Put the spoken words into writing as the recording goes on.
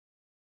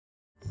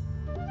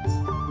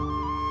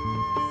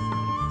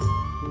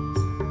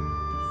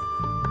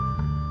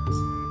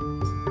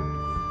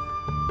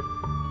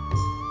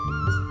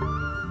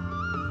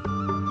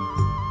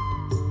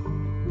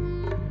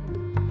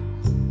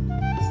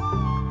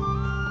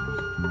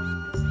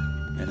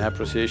in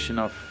appreciation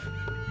of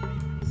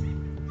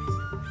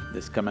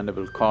this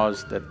commendable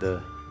cause that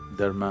the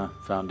Dharma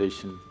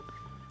Foundation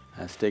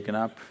has taken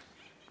up,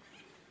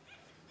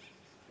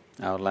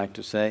 I would like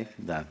to say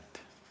that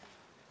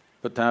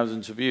for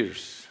thousands of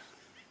years,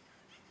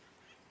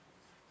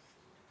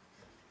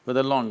 for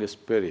the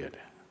longest period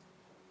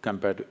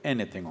compared to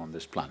anything on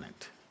this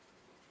planet,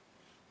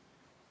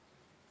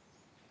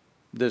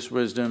 this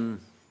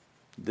wisdom,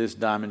 this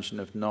dimension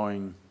of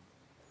knowing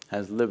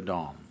has lived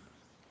on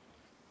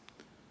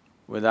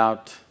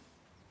without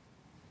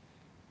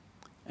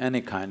any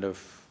kind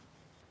of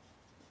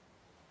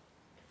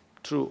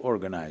true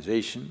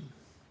organization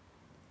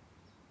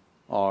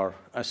or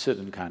a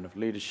certain kind of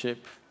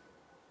leadership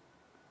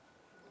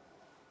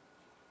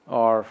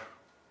or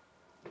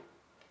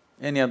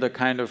any other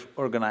kind of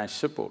organized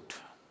support.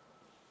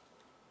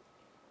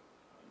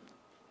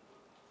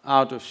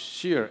 Out of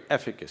sheer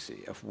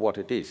efficacy of what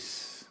it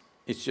is,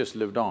 it's just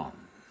lived on.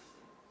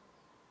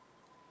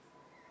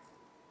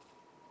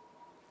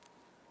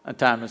 A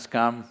time has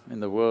come in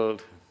the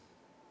world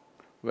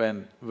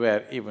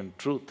where even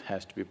truth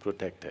has to be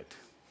protected.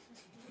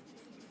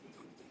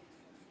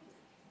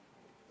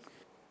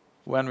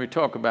 When we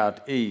talk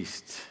about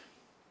East,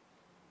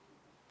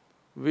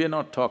 we are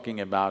not talking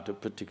about a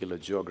particular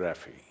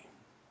geography.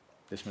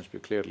 This must be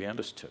clearly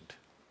understood.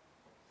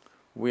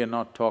 We are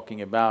not talking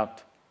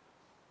about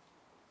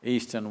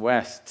East and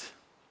West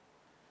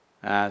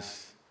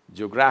as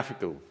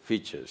geographical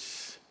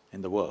features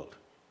in the world.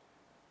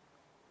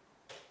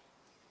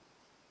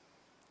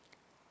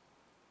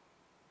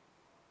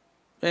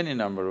 Any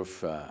number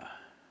of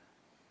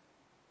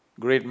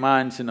great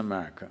minds in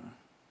America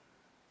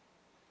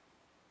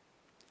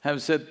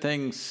have said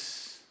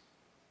things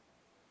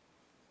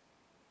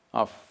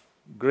of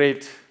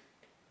great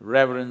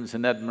reverence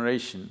and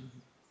admiration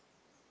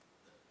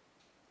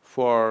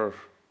for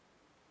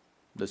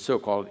the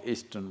so-called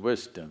Eastern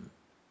wisdom.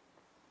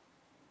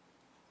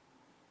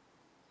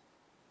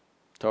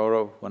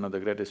 Thoreau, one of the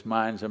greatest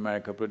minds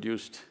America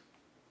produced,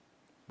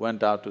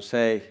 went out to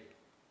say,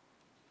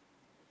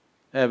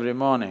 "Every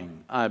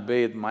morning I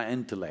bathe my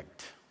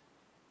intellect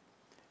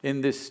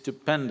in this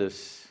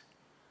stupendous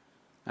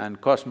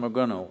and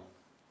cosmogonal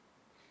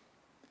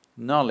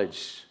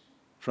knowledge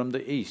from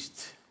the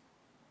East.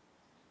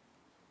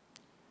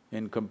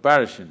 In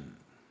comparison,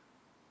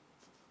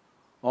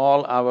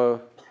 all our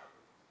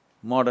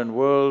modern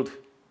world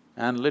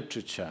and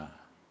literature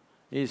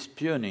is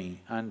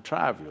puny and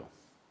trivial."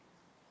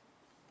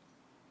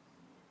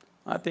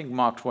 I think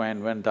Mark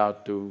Twain went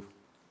out to…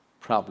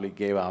 probably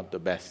gave out the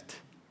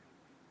best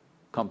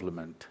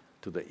compliment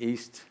to the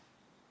East.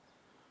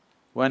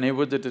 When he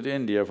visited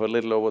India for a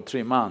little over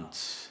 3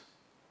 months,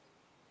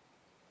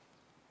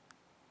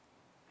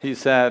 he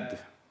said,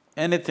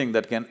 anything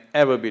that can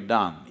ever be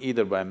done,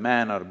 either by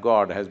man or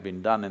God, has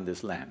been done in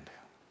this land.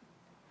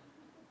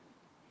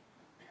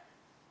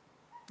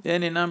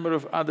 Any number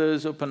of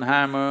others,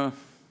 Oppenheimer,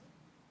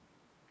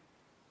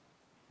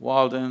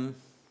 Walden,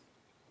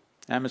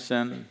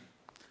 Emerson,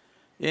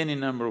 any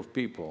number of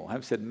people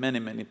have said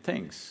many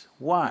things.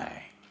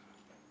 Why?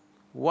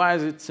 Why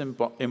is it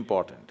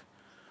important?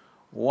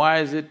 Why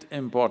is it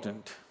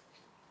important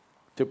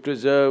to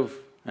preserve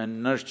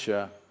and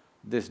nurture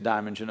this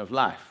dimension of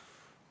life?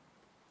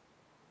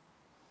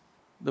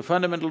 The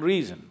fundamental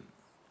reason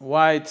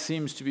why it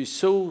seems to be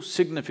so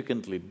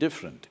significantly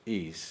different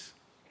is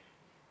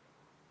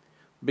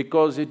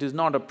because it is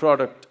not a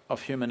product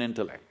of human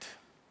intellect.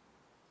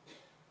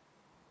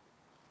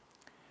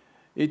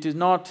 It is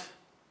not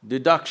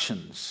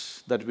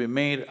deductions that we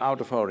made out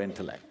of our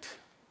intellect.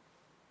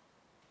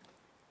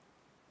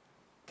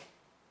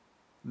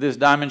 This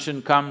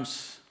dimension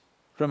comes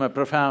from a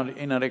profound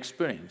inner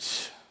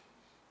experience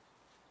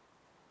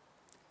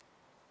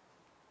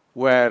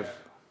where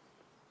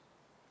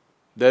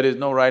there is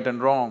no right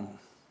and wrong,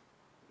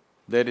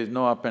 there is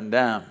no up and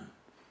down,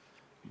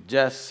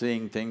 just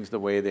seeing things the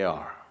way they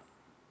are.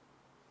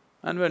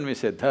 And when we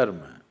say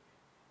dharma,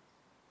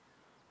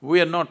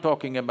 we are not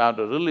talking about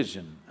a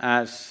religion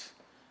as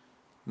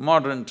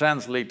modern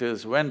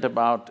translators went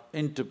about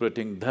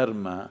interpreting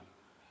dharma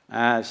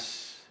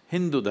as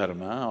Hindu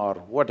dharma or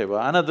whatever,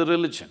 another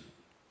religion.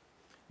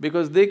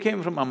 Because they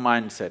came from a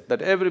mindset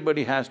that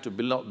everybody has to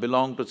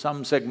belong to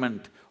some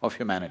segment of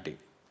humanity.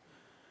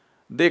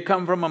 They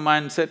come from a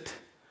mindset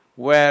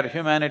where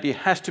humanity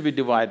has to be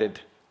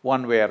divided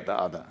one way or the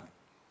other,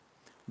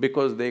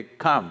 because they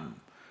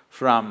come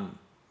from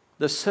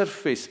the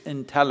surface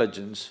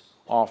intelligence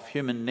of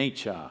human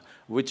nature,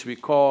 which we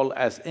call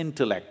as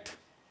intellect.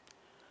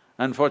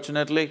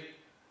 Unfortunately,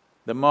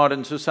 the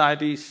modern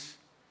societies,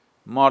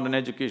 modern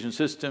education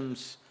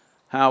systems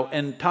have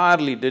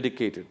entirely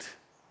dedicated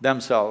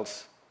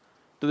themselves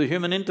to the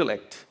human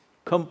intellect,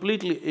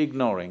 completely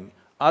ignoring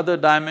other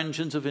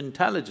dimensions of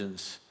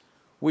intelligence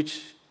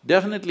which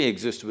definitely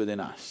exist within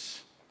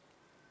us.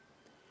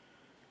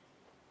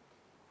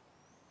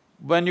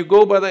 When you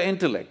go by the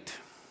intellect,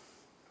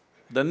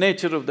 the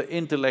nature of the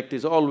intellect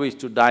is always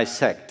to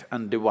dissect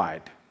and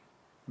divide,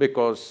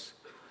 because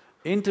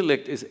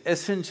Intellect is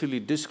essentially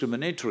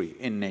discriminatory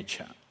in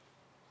nature.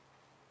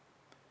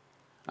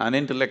 And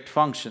intellect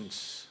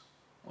functions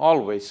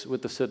always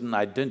with a certain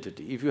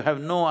identity. If you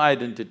have no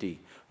identity,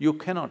 you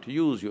cannot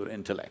use your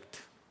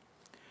intellect.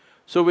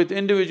 So with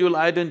individual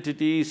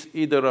identities,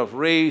 either of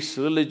race,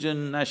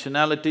 religion,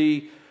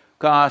 nationality,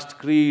 caste,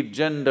 creed,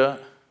 gender,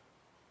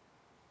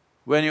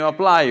 when you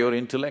apply your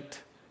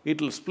intellect,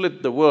 it'll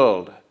split the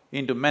world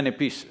into many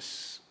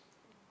pieces.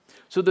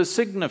 So the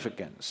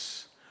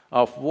significance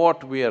of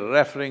what we are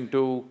referring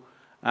to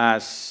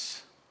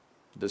as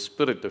the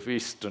spirit of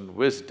Eastern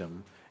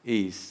wisdom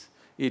is,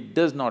 it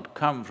does not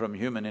come from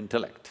human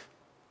intellect.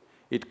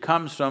 It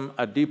comes from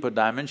a deeper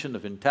dimension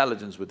of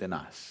intelligence within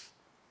us.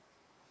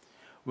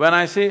 When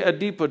I say a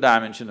deeper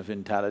dimension of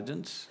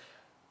intelligence,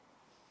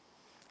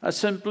 a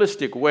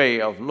simplistic way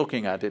of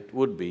looking at it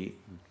would be,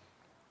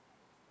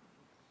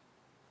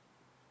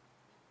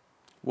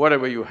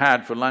 whatever you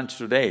had for lunch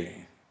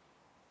today,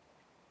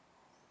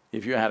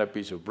 if you had a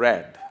piece of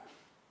bread,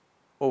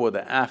 over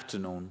the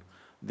afternoon,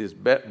 this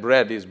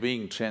bread is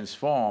being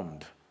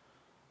transformed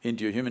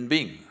into a human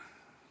being.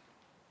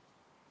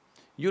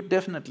 You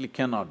definitely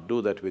cannot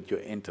do that with your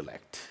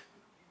intellect.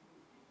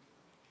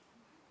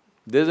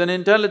 There's an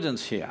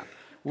intelligence here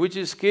which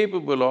is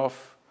capable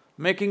of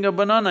making a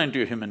banana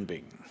into a human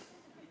being.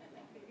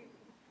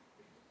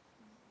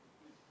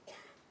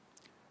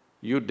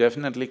 You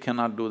definitely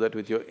cannot do that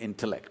with your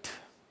intellect.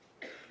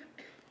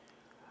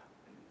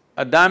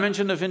 A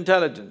dimension of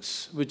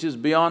intelligence which is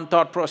beyond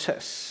thought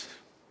process.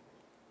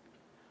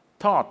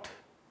 Thought,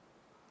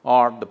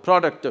 or the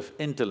product of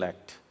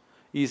intellect,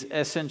 is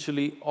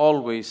essentially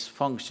always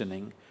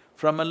functioning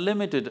from a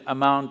limited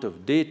amount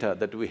of data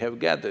that we have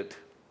gathered.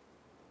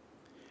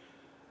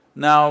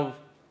 Now,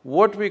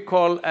 what we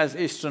call as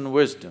Eastern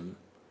wisdom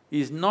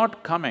is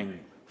not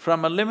coming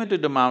from a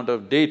limited amount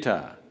of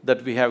data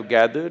that we have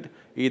gathered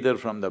either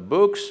from the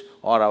books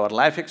or our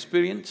life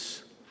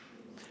experience,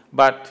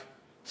 but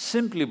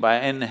simply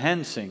by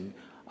enhancing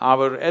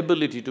our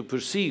ability to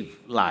perceive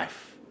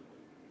life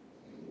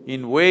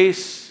in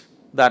ways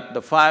that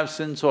the five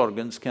sense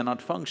organs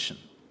cannot function.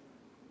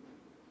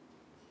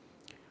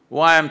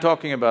 Why I'm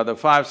talking about the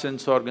five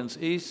sense organs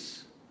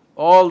is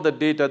all the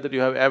data that you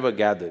have ever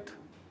gathered,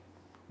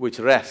 which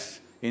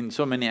rests in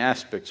so many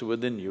aspects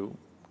within you,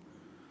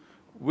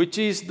 which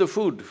is the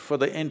food for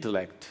the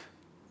intellect,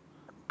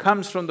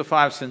 comes from the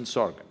five sense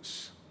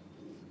organs.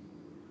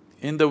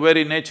 In the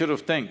very nature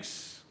of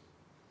things,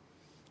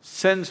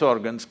 sense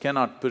organs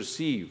cannot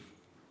perceive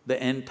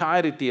the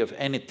entirety of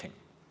anything.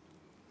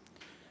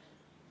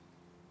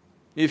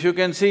 If you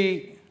can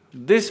see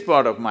this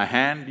part of my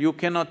hand, you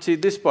cannot see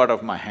this part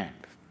of my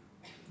hand.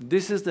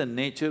 This is the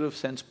nature of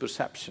sense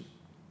perception.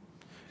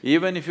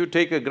 Even if you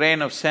take a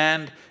grain of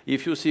sand,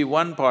 if you see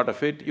one part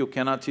of it, you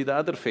cannot see the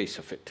other face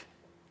of it.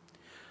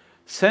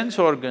 Sense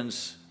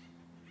organs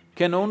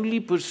can only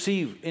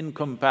perceive in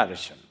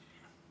comparison.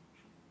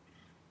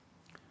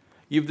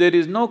 If there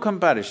is no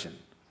comparison,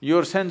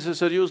 your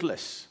senses are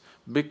useless.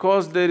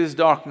 Because there is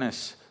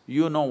darkness,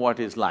 you know what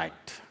is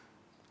light.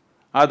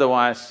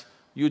 Otherwise,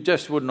 you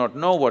just would not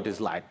know what is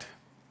light.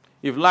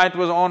 If light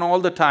was on all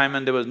the time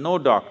and there was no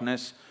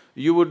darkness,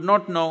 you would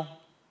not know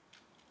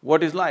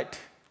what is light.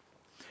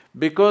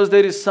 Because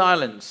there is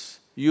silence,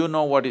 you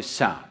know what is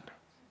sound.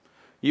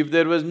 If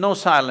there was no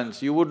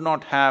silence, you would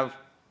not have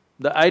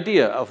the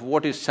idea of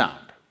what is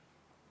sound.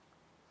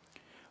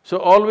 So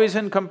always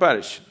in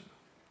comparison,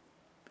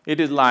 it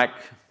is like,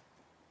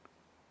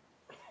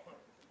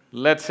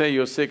 let's say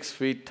you're 6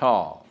 feet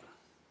tall.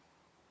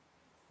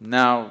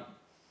 Now,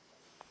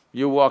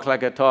 you walk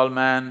like a tall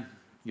man,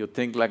 you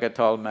think like a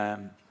tall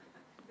man,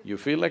 you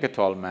feel like a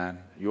tall man,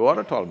 you are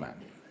a tall man.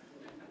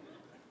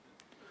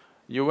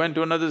 You went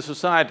to another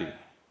society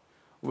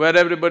where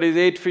everybody is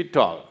 8 feet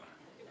tall.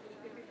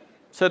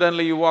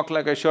 Suddenly you walk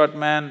like a short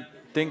man,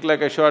 think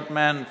like a short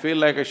man, feel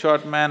like a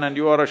short man, and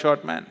you are a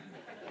short man.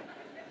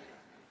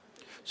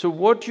 So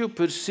what you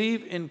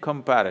perceive in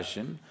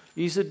comparison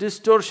is a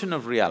distortion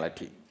of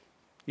reality.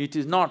 It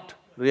is not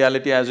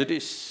reality as it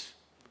is.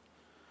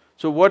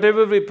 So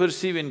whatever we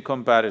perceive in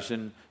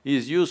comparison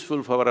is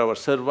useful for our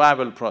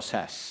survival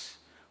process.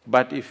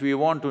 But if we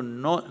want to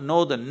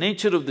know the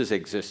nature of this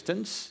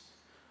existence,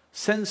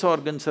 sense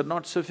organs are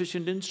not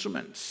sufficient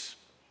instruments.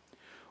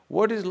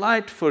 What is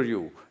light for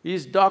you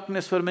is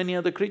darkness for many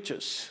other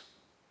creatures.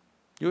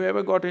 You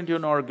ever got into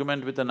an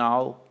argument with an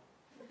owl?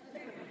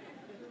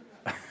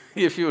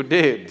 If you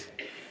did,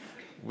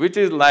 which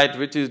is light,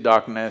 which is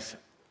darkness,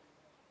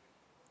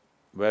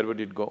 where would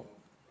it go?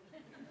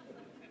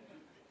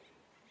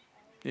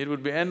 It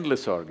would be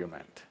endless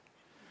argument.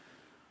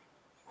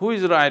 Who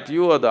is right,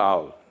 you or the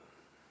owl?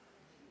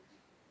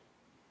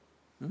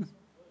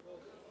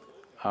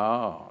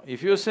 Oh,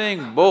 if you're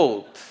saying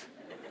both,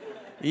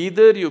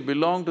 either you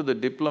belong to the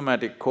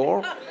diplomatic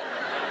corps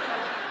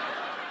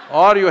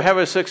or you have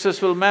a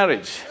successful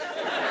marriage.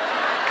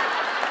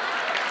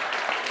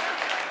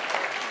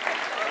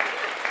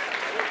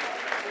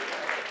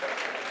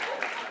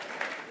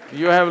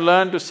 You have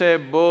learned to say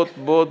both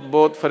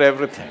for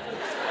everything.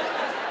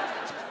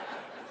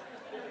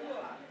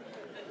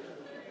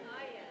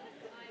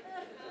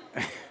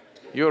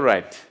 You're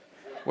right.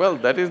 Well,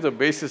 that is the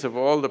basis of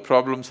all the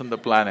problems on the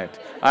planet.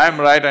 I'm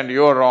right and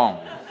you're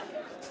wrong.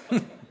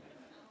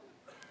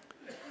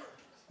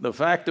 The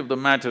fact of the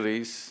matter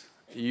is,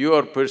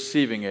 you're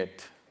perceiving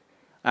it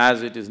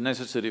as it is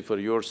necessary for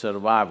your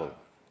survival.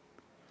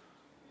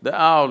 The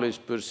owl is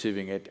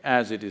perceiving it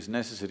as it is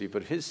necessary for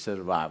his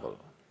survival.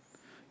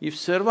 If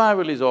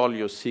survival is all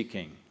you're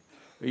seeking,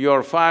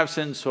 your five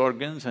sense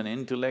organs and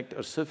intellect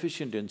are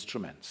sufficient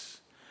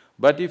instruments.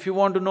 But if you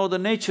want to know the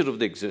nature of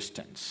the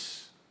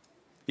existence,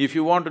 if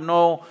you want to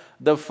know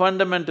the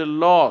fundamental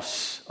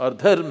laws or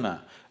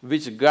dharma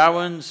which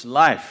governs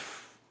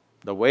life,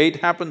 the way it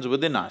happens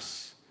within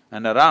us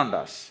and around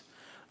us,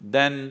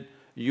 then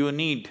you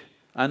need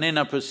an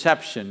inner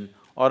perception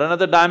or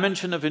another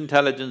dimension of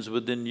intelligence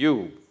within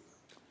you.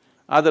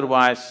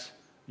 Otherwise,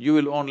 you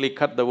will only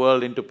cut the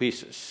world into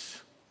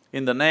pieces.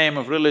 In the name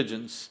of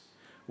religions,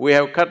 we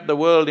have cut the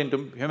world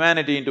into…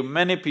 humanity into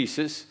many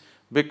pieces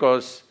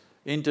because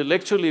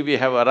intellectually we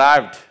have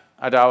arrived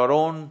at our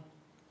own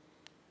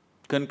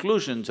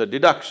conclusions or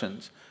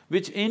deductions,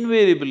 which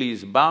invariably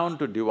is bound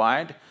to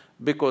divide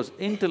because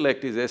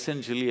intellect is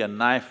essentially a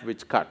knife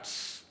which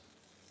cuts.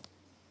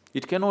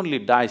 It can only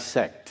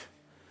dissect.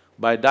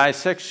 By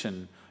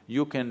dissection,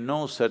 you can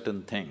know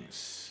certain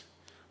things.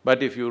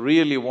 But if you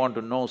really want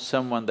to know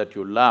someone that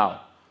you love,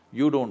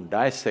 you don't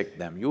dissect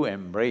them, you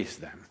embrace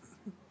them.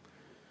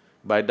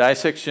 By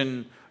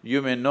dissection,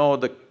 you may know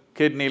the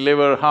kidney,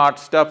 liver, heart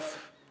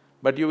stuff,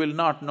 but you will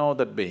not know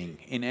that being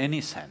in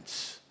any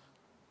sense.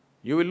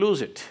 You will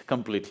lose it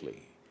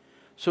completely.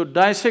 So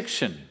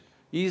dissection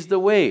is the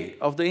way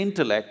of the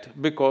intellect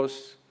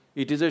because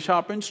it is a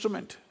sharp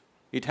instrument.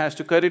 It has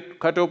to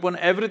cut open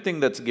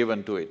everything that's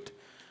given to it.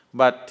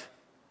 But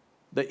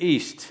the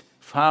East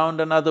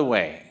found another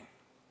way.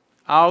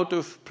 Out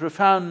of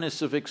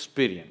profoundness of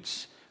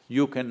experience,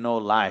 you can know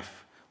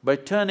life. By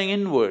turning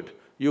inward,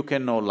 you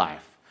can know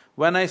life.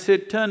 When I say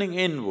turning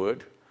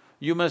inward,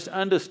 you must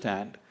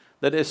understand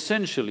that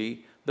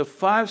essentially the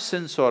five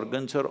sense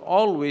organs are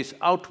always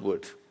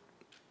outward.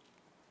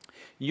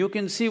 You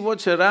can see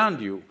what's around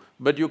you,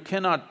 but you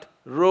cannot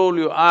roll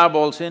your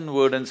eyeballs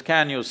inward and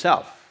scan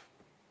yourself.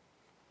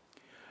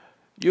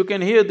 You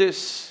can hear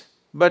this,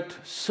 but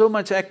so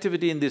much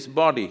activity in this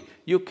body,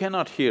 you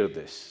cannot hear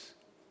this.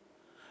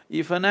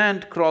 If an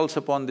ant crawls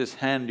upon this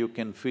hand, you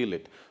can feel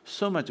it.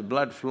 So much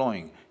blood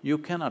flowing, you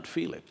cannot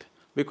feel it.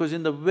 Because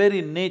in the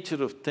very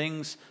nature of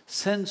things,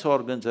 sense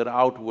organs are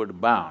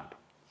outward bound.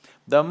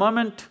 The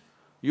moment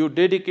you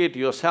dedicate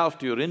yourself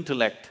to your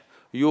intellect,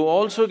 you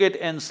also get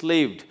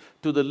enslaved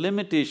to the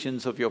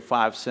limitations of your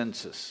five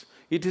senses.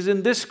 It is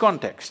in this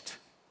context,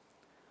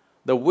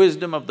 the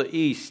wisdom of the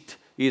East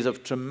is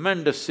of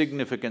tremendous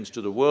significance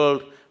to the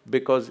world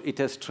because it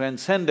has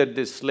transcended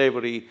this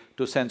slavery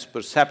to sense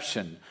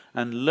perception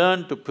and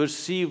learned to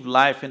perceive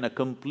life in a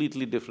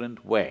completely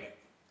different way.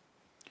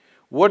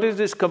 What is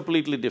this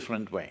completely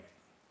different way?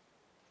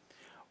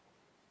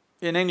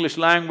 In English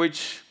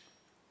language,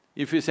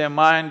 if you say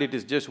mind, it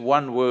is just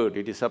one word,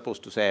 it is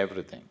supposed to say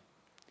everything.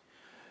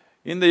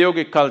 In the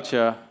yogic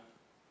culture,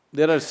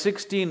 there are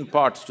 16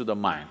 parts to the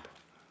mind,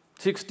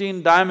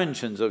 16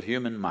 dimensions of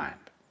human mind.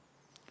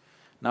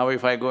 Now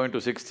if I go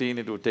into 16,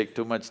 it would take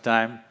too much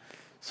time,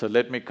 so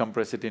let me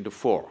compress it into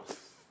 4.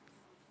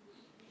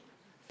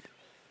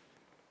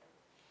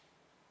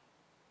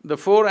 The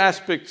 4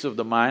 aspects of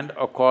the mind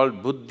are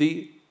called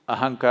buddhi,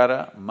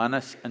 ahankara,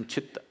 manas and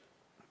chitta.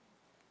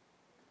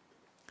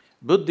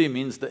 Buddhi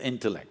means the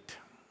intellect.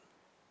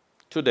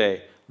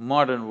 Today,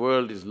 modern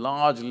world is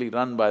largely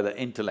run by the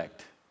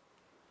intellect.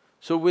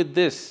 So with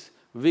this,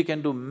 we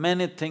can do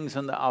many things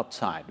on the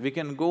outside. We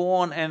can go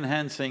on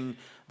enhancing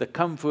the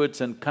comforts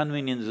and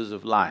conveniences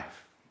of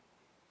life.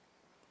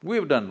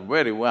 We've done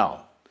very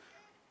well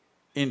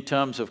in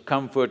terms of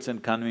comforts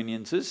and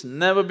conveniences.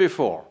 Never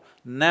before,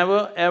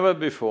 never ever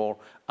before,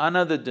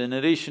 another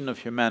generation of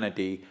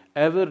humanity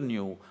ever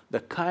knew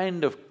the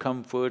kind of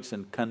comforts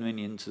and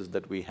conveniences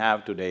that we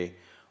have today,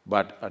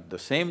 but at the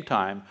same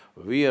time,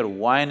 we are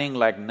whining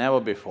like never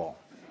before.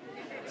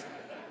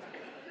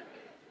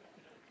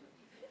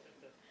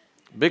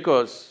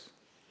 Because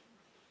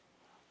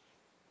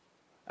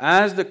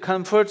as the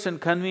comforts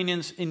and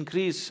convenience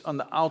increase on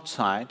the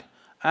outside,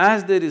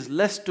 as there is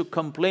less to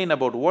complain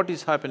about what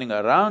is happening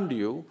around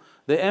you,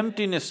 the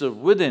emptiness of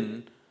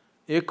within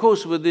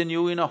echoes within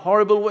you in a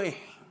horrible way.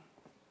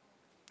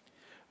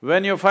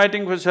 When you're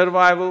fighting for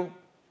survival,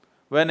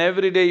 when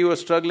every day you are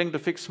struggling to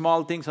fix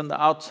small things on the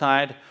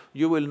outside,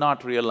 you will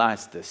not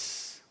realize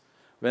this.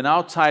 When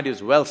outside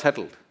is well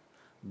settled,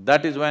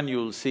 that is when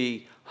you'll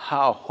see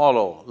how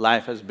hollow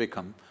life has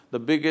become. The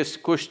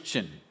biggest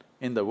question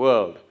in the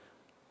world,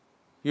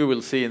 you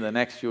will see in the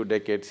next few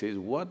decades is,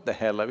 what the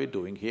hell are we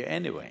doing here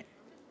anyway?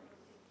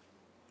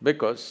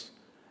 Because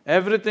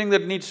everything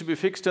that needs to be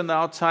fixed on the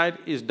outside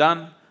is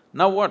done,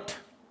 now what?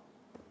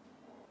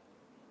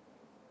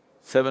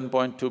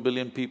 7.2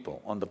 billion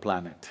people on the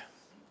planet.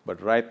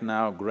 But right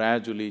now,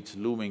 gradually it's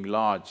looming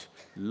large.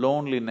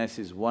 Loneliness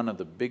is one of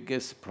the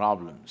biggest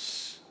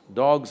problems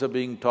dogs are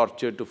being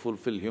tortured to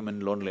fulfill human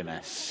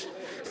loneliness.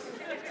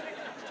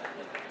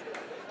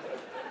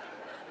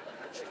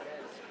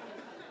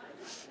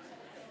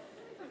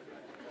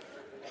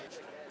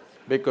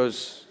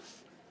 Because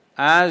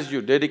as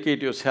you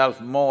dedicate yourself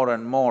more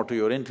and more to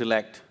your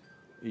intellect,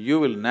 you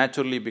will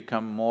naturally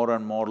become more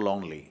and more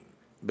lonely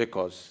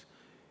because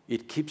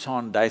it keeps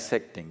on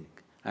dissecting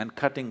and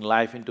cutting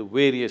life into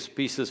various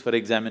pieces for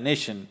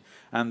examination,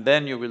 and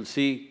then you will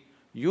see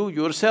you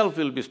yourself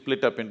will be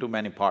split up into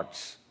many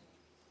parts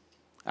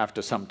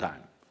after some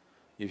time,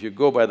 if you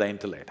go by the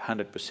intellect,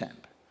 100%.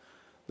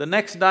 The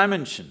next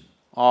dimension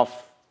of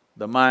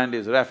the mind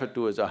is referred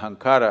to as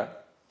ahankara.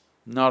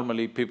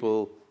 Normally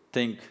people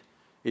think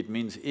it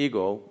means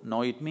ego.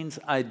 No, it means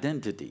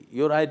identity.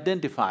 You're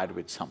identified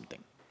with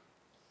something.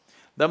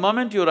 The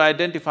moment you're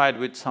identified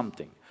with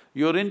something,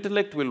 your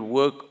intellect will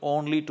work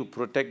only to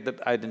protect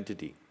that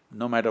identity,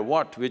 no matter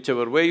what,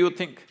 whichever way you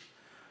think.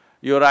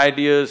 Your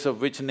ideas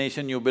of which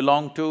nation you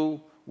belong to,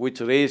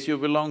 which race you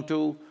belong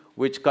to,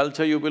 which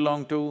culture you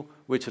belong to,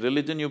 which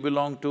religion you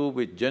belong to,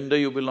 which gender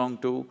you belong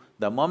to,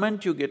 the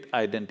moment you get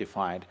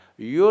identified,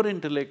 your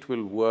intellect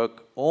will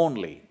work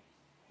only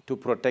to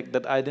protect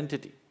that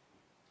identity.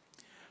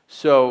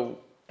 So,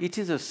 it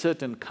is a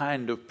certain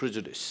kind of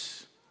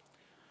prejudice.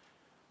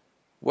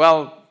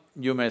 Well,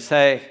 you may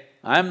say,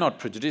 I'm not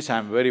prejudiced,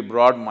 I'm very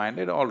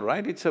broad-minded. All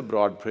right, it's a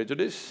broad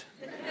prejudice.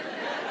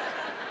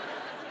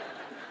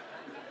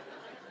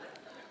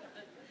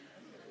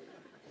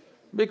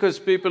 Because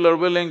people are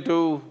willing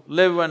to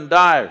live and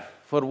die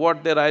for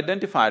what they're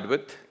identified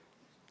with.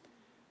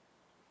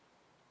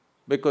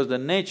 Because the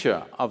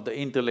nature of the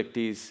intellect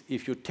is,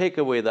 if you take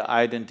away the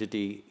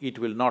identity, it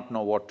will not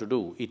know what to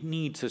do. It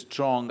needs a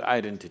strong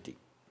identity,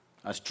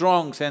 a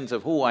strong sense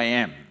of who I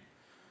am.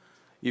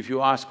 If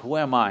you ask, who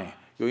am I?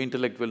 Your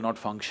intellect will not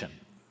function.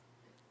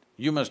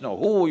 You must know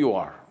who you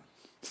are.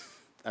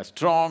 A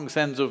strong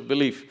sense of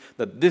belief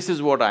that this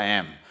is what I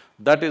am,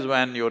 that is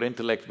when your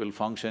intellect will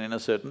function in a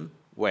certain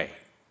way.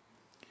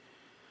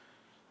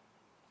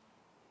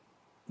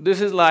 This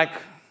is like…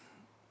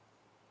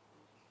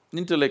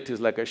 intellect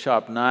is like a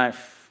sharp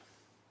knife.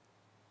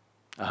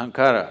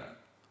 Ahankara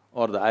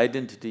or the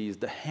identity is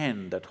the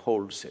hand that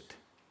holds it.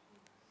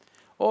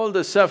 All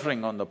the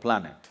suffering on the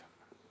planet.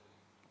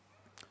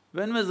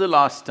 When was the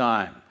last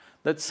time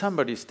that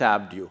somebody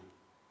stabbed you?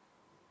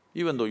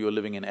 Even though you're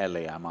living in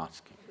LA, I'm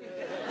asking.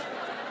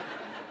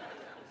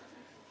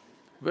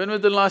 When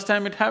was the last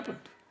time it happened?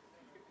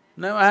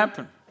 Never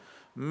happened.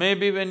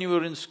 Maybe when you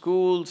were in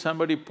school,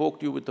 somebody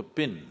poked you with a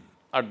pin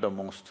at the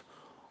most,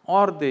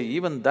 or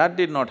even that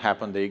did not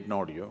happen, they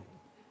ignored you.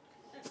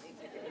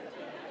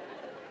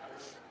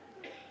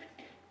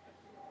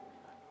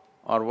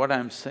 Or what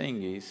I'm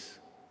saying is,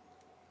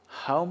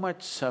 how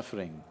much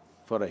suffering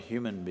for a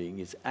human being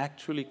is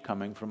actually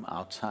coming from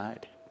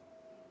outside?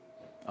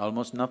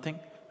 Almost nothing.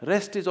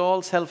 Rest is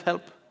all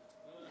self-help.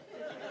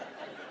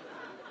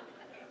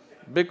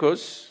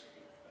 Because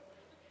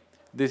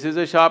this is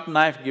a sharp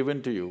knife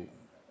given to you,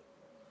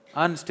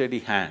 unsteady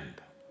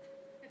hand,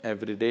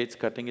 every day it's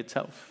cutting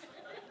itself.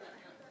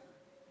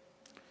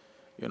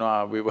 You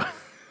know,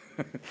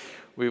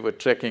 we were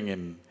trekking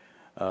in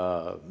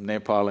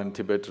Nepal and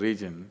Tibet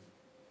region,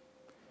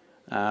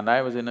 and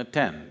I was in a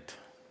tent.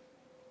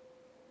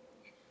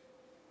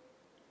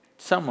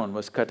 Someone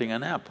was cutting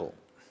an apple,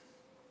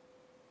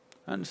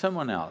 and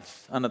someone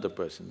else, another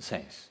person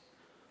says,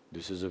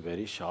 "This is a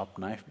very sharp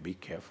knife, be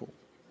careful."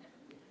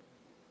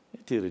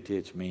 It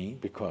irritates me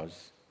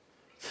because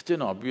such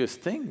an obvious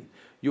thing,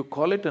 you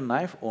call it a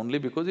knife only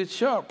because it's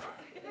sharp.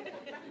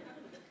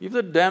 If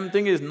the damn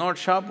thing is not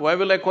sharp, why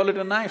will I call it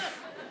a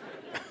knife?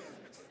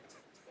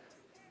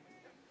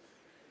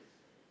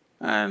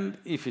 And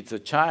if it's a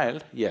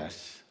child,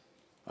 yes.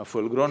 A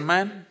full-grown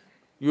man,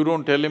 you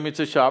don't tell him it's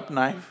a sharp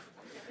knife.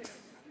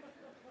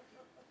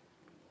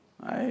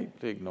 I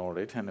ignored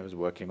it and I was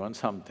working on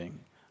something.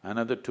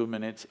 Another 2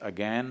 minutes,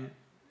 again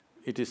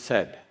it is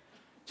said,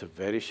 "It's a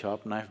very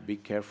sharp knife, be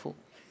careful."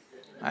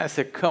 I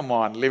said, "Come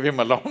on, leave him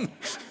alone."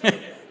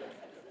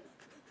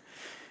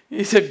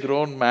 He's a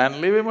grown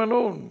man, leave him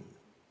alone.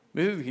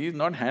 He's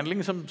not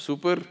handling some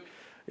super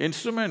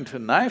instrument, a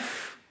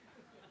knife.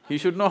 He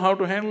should know how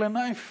to handle a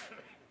knife.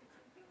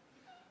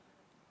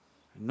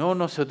 "No,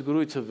 no,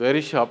 Sadhguru, it's a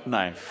very sharp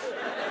knife."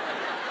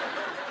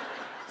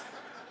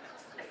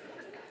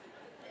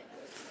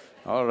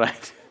 All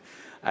right,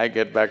 I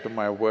get back to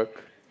my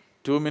work.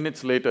 2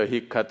 minutes later,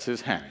 he cuts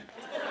his hand.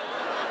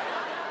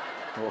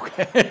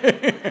 Okay.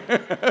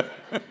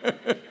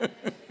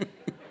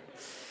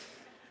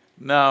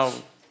 Now,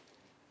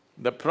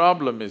 the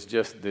problem is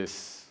just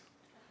this.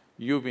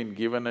 You've been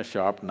given a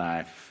sharp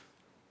knife,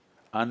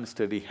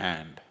 unsteady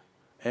hand,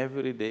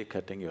 every day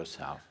cutting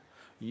yourself.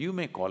 You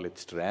may call it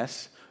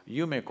stress,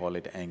 you may call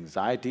it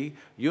anxiety,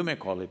 you may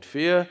call it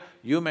fear,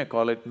 you may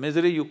call it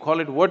misery, you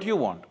call it what you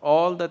want.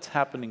 All that's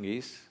happening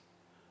is,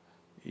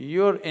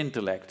 your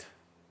intellect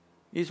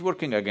is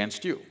working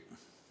against you.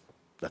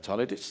 That's all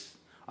it is.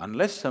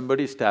 Unless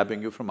somebody is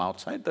stabbing you from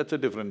outside, that's a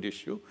different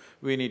issue.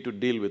 We need to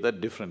deal with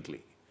that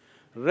differently.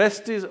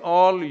 Rest is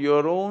all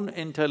your own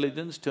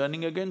intelligence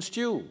turning against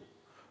you.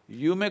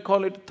 You may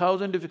call it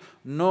 1,000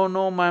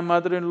 no, my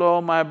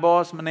mother-in-law, my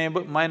boss,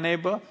 my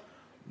neighbor,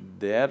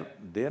 they're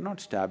not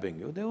stabbing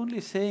you, they're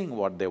only saying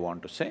what they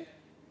want to say.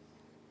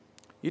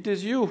 It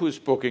is you who's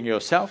poking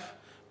yourself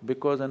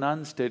because an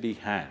unsteady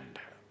hand,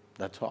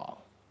 that's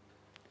all.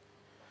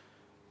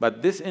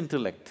 But this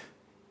intellect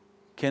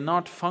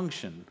cannot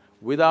function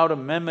without a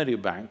memory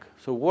bank.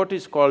 So what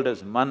is called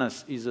as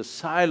manas is a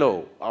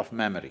silo of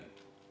memory.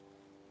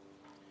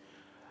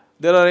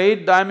 There are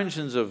 8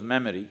 dimensions of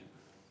memory.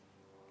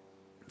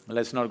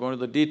 Let's not go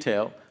into the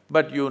detail,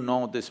 but you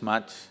know this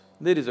much.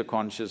 There is a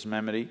conscious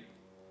memory.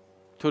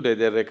 Today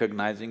they're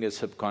recognizing a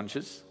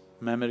subconscious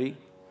memory.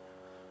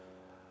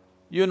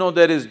 You know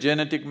there is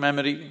genetic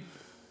memory.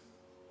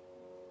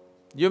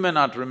 You may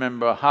not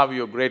remember how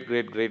your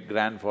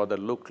great-great-great-grandfather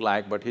looked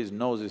like, but his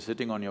nose is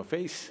sitting on your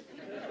face.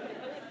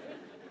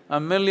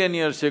 1,000,000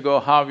 years ago,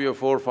 how your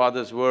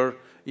forefathers were,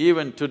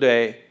 even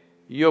today,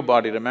 your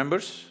body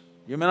remembers.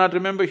 You may not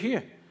remember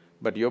here,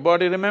 but your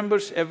body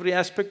remembers every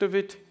aspect of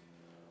it.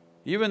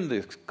 Even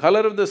the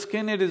color of the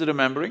skin it is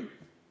remembering,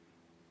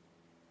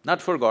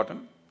 not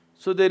forgotten.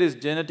 So there is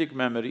genetic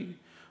memory,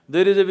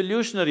 there is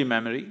evolutionary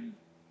memory.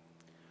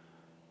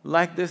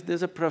 Like this,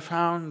 there's a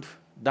profound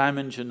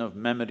dimension of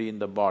memory in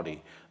the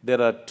body.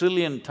 There are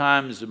 1,000,000,000,000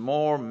 times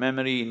more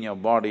memory in your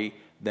body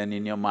than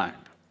in your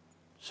mind.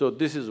 So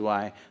this is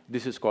why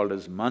this is called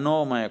as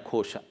manomaya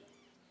kosha.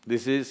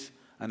 This is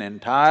an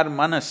entire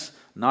manas,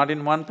 not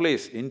in one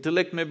place.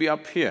 Intellect may be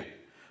up here,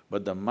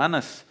 but the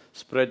manas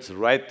spreads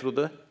right through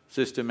the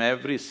system.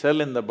 Every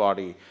cell in the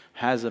body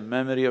has a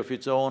memory of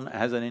its own,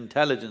 has an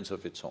intelligence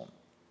of its own.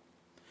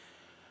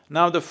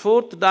 Now the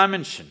 4th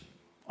dimension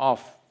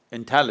of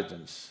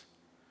intelligence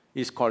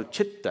is called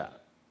chitta.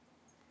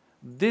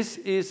 This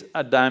is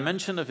a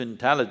dimension of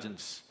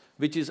intelligence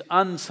which is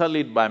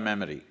unsullied by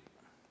memory.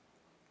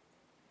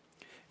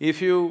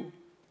 If you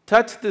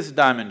touch this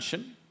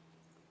dimension,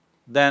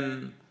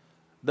 then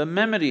the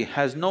memory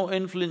has no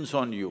influence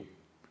on you.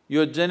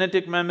 Your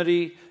genetic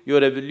memory,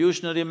 your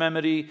evolutionary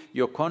memory,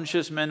 your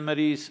conscious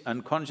memories,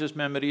 unconscious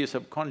memory,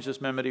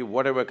 subconscious memory,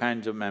 whatever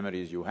kinds of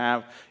memories you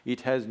have,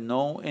 it has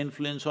no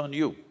influence on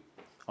you.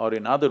 Or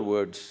in other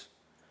words,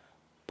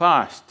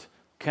 past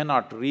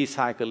cannot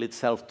recycle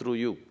itself through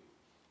you.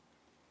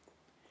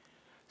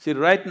 See,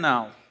 right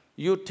now,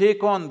 you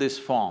take on this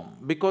form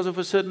because of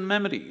a certain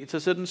memory, it's a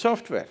certain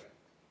software.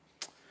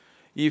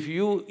 If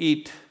you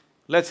eat,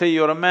 let's say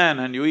you're a man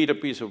and you eat a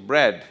piece of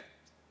bread,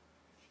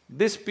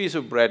 this piece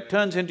of bread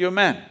turns into a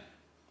man.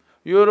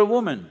 You're a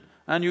woman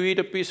and you eat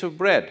a piece of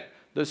bread,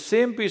 the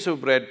same piece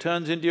of bread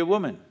turns into a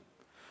woman.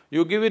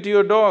 You give it to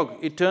your dog,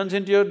 it turns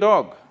into your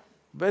dog.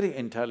 Very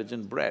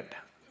intelligent bread.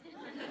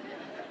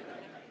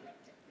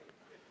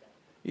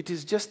 It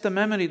is just the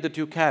memory that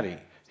you carry.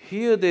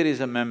 Here there is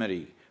a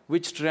memory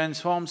which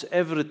transforms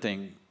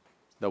everything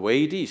the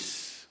way it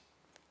is.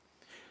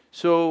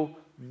 So,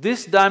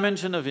 this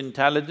dimension of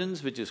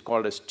intelligence, which is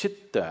called as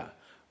chitta,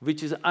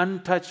 which is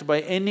untouched by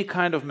any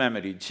kind of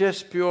memory,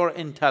 just pure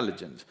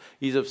intelligence,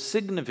 is of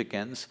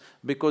significance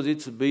because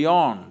it's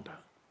beyond.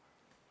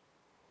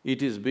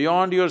 It is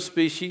beyond your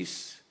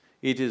species,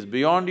 it is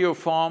beyond your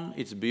form,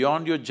 it's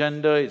beyond your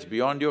gender, it's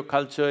beyond your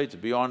culture, it's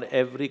beyond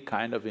every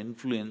kind of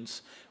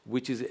influence,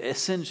 which is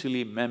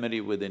essentially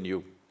memory within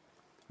you.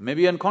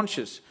 Maybe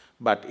unconscious,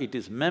 but it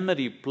is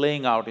memory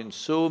playing out in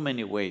so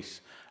many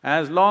ways.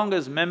 As long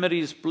as memory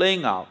is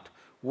playing out,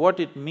 what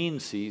it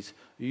means is,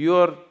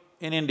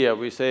 in India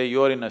we say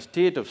you're in a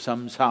state of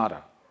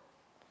samsara.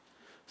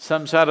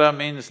 Samsara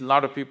means a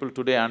lot of people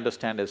today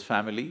understand as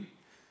family.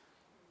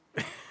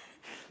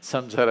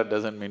 Samsara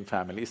doesn't mean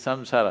family,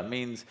 samsara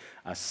means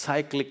a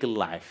cyclical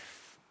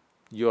life.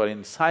 You are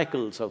in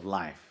cycles of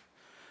life.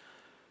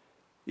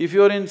 If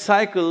you're in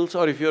cycles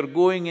or if you're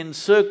going in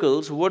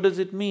circles, what does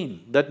it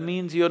mean? That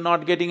means you're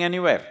not getting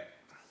anywhere.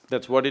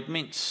 That's what it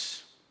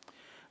means.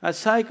 A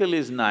cycle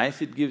is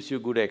nice, it gives you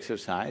good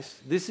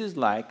exercise. This is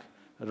like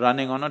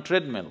running on a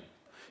treadmill.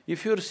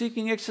 If you're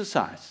seeking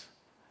exercise,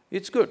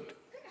 it's good.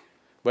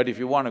 But if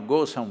you want to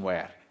go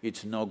somewhere,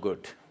 it's no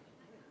good.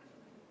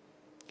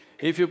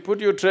 If you put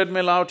your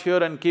treadmill out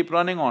here and keep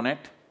running on it,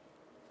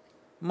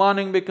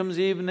 morning becomes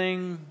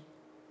evening,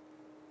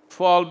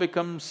 fall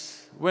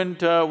becomes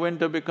winter,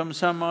 winter becomes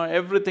summer,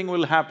 everything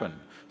will happen.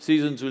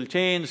 Seasons will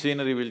change,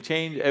 scenery will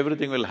change,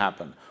 everything will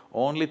happen.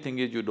 Only thing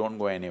is you don't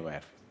go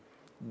anywhere.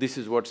 This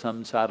is what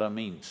samsara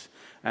means.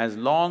 As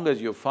long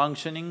as you're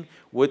functioning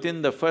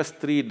within the first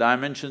 3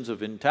 dimensions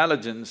of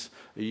intelligence,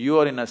 you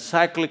are in a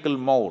cyclical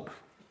mode.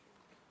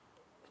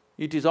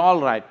 It is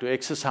all right to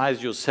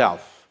exercise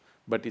yourself,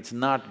 but it's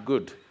not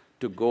good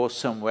to go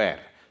somewhere.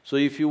 So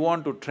if you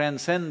want to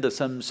transcend the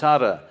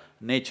samsara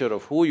nature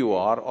of who you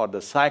are or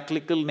the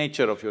cyclical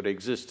nature of your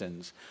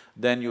existence,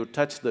 then you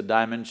touch the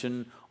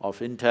dimension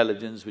of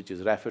intelligence which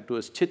is referred to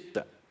as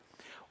chitta.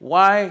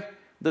 Why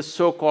the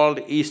so-called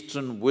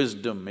Eastern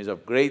wisdom is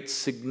of great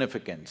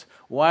significance,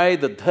 why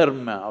the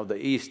dharma of the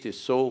East is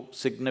so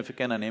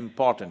significant and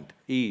important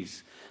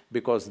is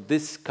because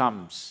this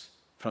comes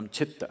from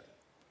chitta.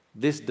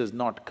 This does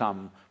not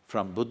come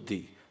from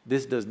buddhi.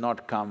 This does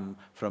not come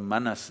from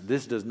manas.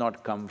 This does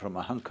not come from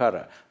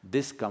ahankara.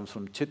 This comes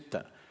from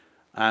chitta.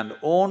 And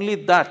only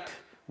that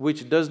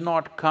which does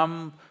not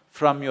come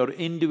from your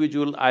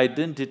individual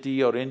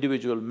identity or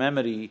individual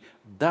memory,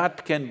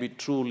 that can be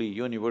truly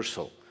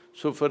universal.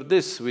 So for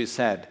this we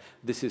said,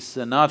 this is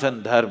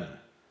Sanatan Dharma.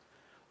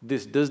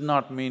 This does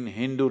not mean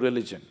Hindu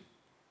religion.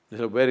 This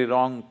is a very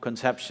wrong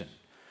conception.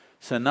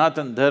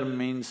 Sanatan Dharma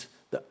means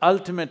the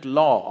ultimate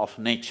law of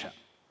nature.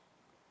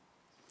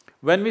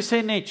 When we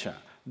say nature,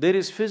 there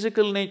is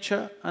physical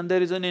nature and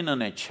there is an inner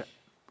nature.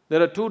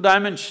 There are two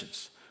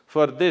dimensions.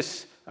 For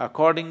this,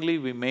 accordingly,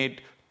 we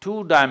made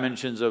two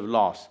dimensions of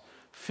laws.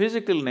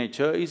 Physical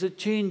nature is a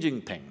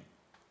changing thing.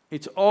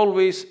 It's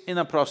always in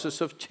a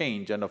process of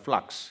change and a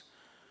flux.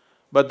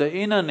 But the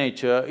inner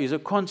nature is a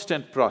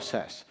constant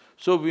process.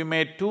 So we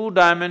made two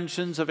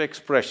dimensions of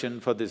expression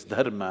for this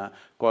dharma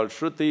called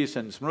Shrutis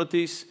and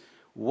Smritis.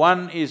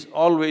 One is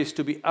always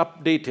to be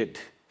updated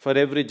for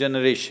every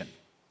generation.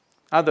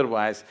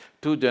 Otherwise,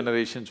 two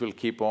generations will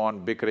keep on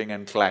bickering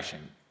and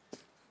clashing.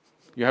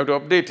 You have to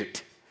update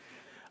it.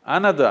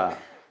 Another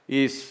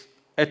is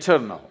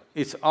eternal,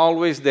 it's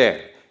always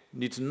there.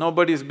 It's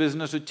nobody's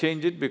business to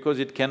change it because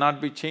it cannot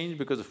be changed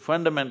because the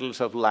fundamentals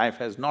of life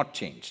has not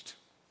changed.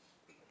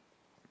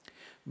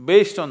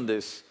 Based on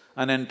this,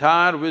 an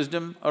entire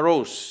wisdom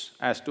arose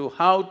as to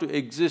how to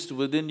exist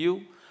within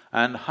you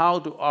and how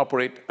to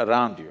operate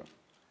around you.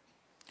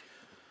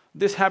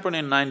 This happened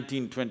in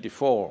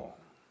 1924.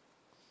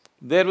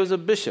 There was a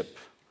bishop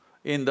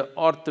in the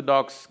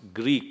Orthodox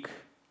Greek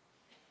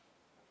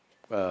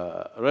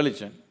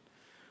religion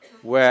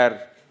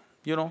where,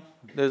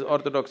 there's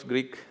Orthodox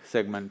Greek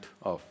segment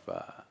of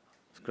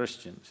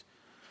Christians.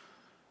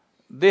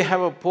 They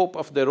have a pope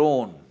of their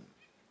own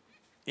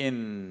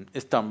in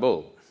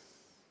Istanbul.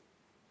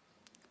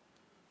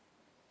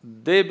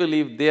 They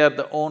believe they are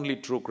the only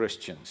true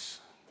Christians.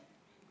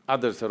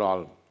 Others are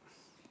all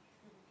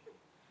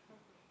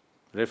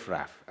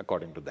riffraff,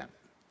 according to them.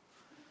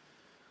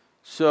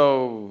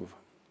 So,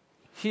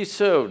 he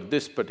served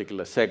this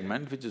particular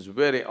segment, which is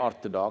very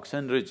orthodox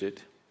and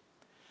rigid.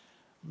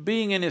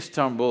 Being in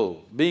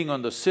Istanbul, being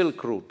on the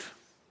Silk Route,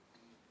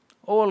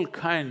 all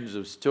kinds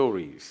of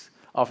stories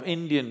of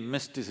Indian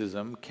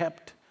mysticism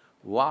kept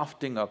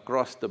wafting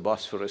across the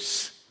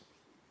Bosphorus.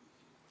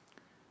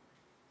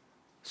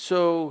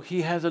 So,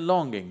 he has a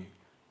longing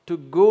to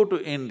go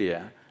to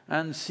India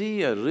and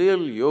see a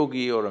real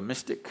yogi or a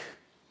mystic.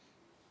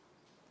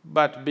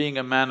 But being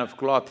a man of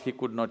cloth, he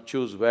could not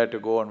choose where to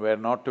go and where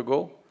not to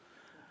go.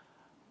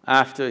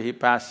 After he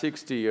passed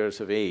 60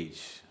 years of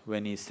age,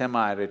 when he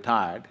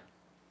semi-retired,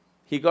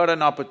 he got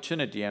an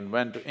opportunity and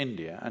went to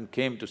India and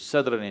came to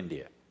southern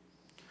India.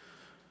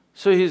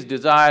 So his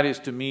desire is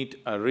to meet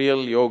a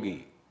real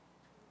yogi,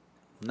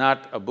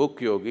 not a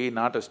book yogi,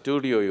 not a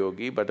studio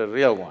yogi, but a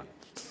real one.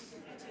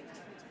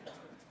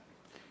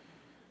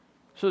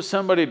 So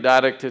somebody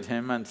directed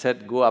him and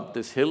said, go up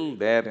this hill,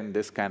 there in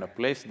this kind of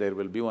place, there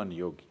will be one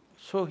yogi.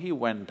 So he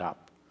went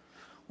up.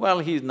 Well,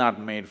 he's not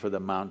made for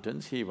the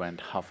mountains, he went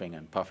huffing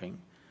and puffing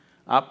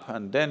up,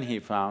 and then he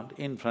found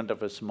in front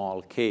of a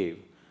small cave,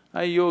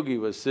 a yogi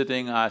was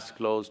sitting, eyes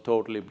closed,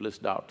 totally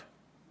blissed out.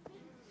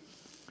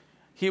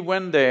 He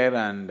went there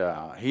and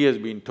he has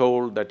been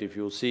told that if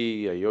you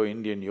see a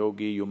Indian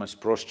yogi, you must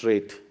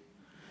prostrate.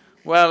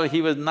 Well,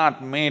 he was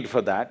not made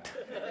for that,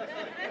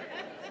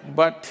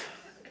 but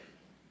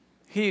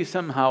he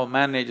somehow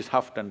managed,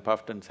 huffed and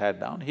puffed and sat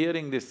down.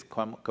 Hearing this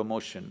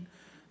commotion,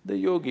 the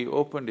yogi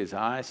opened his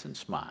eyes and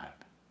smiled.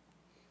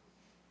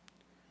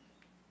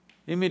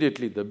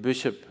 Immediately the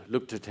bishop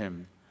looked at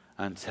him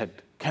and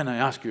said, can I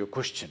ask you a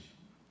question?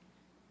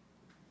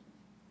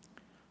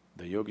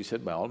 The yogi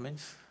said, by all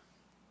means.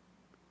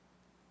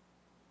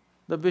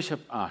 The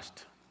bishop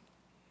asked,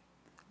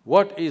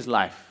 what is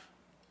life?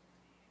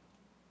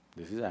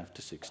 This is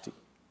after 60.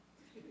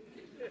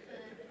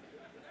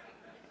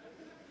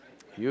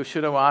 You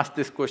should have asked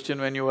this question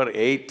when you were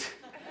 8,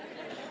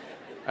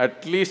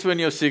 at least when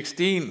you're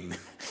 16.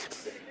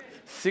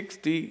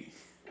 60,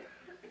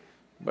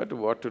 but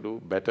what to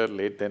do, better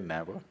late than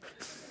never.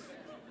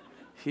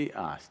 He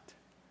asked.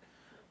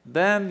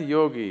 Then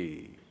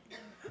yogi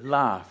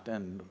laughed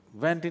and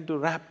went into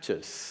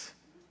raptures.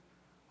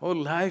 Oh,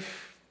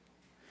 life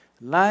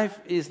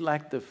is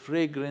like the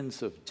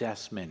fragrance of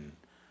jasmine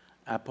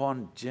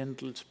upon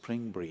gentle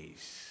spring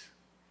breeze.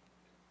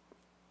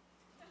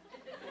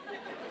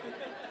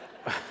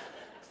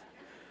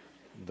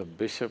 The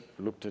bishop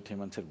looked at him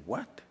and said,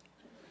 what?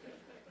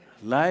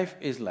 Life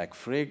is like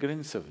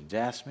fragrance of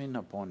jasmine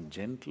upon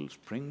gentle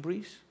spring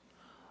breeze?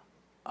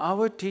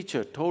 Our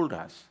teacher told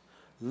us,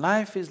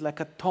 life is like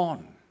a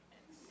thorn.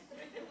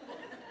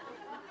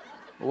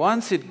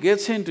 Once it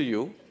gets into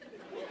you,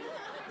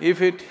 if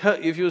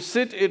you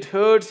sit, it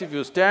hurts, if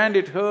you stand,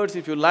 it hurts,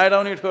 if you lie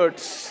down, it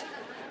hurts.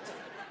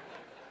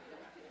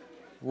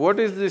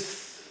 What is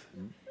this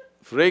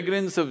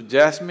fragrance of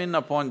jasmine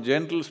upon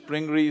gentle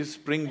spring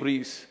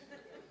breeze?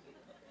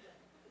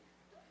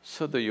 So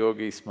So the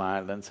yogi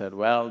smiled and said,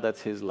 well,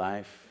 that's his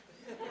life.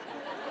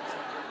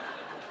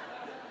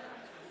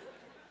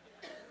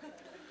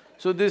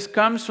 So this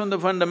comes from the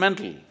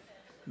fundamental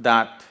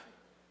that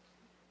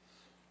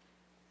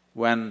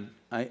when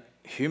a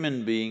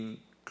human being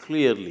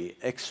clearly,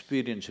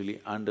 experientially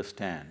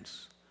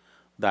understands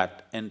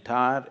that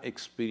entire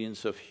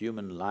experience of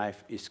human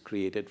life is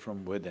created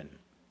from within,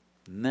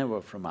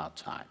 never from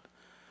outside.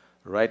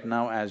 Right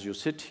now as you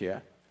sit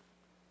here,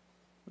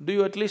 do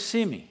you at least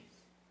see me?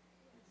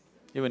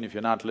 Even if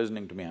you're not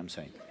listening to me, I'm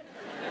saying.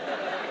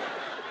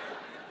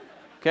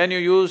 Can you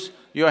use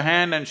your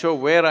hand and show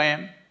where I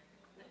am?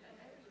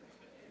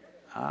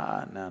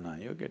 No,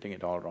 you're getting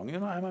it all wrong. You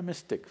know, I'm a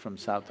mystic from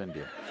South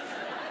India.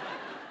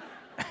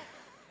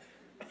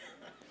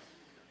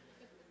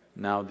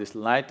 Now this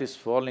light is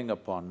falling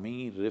upon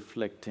me,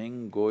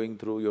 reflecting, going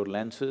through your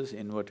lenses,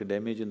 inverted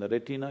image in the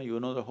retina, you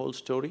know the whole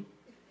story.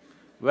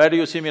 Where do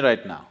you see me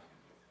right now?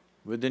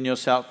 Within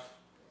yourself.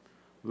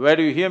 Where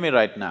do you hear me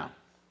right now?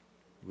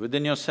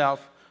 Within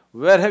yourself.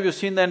 Where have you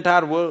seen the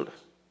entire world?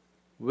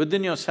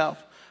 Within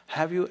yourself.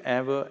 Have you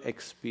ever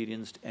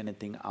experienced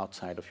anything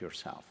outside of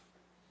yourself?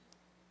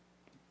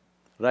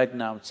 Right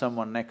now,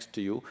 someone next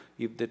to you,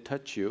 if they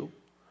touch you,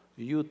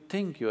 you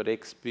think you're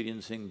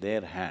experiencing their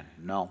hand.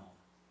 No.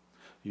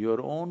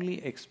 You're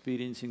only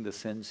experiencing the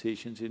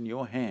sensations in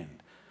your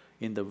hand.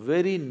 In the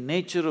very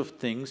nature of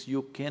things,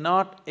 you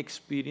cannot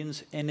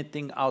experience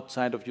anything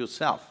outside of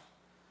yourself.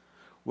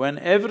 When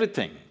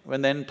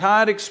the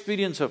entire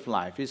experience of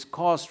life is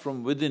caused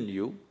from within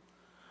you,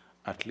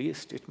 at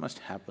least it must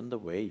happen the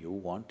way you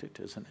want it,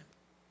 isn't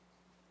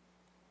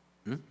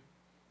it?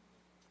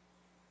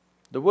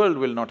 The world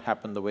will not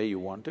happen the way you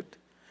want it.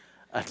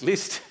 At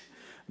least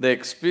the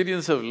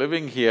experience of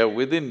living here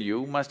within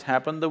you must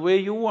happen the way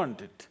you want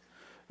it.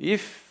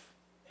 If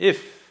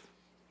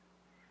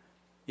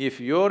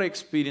your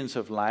experience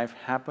of life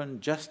happened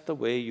just the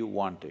way you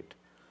want it,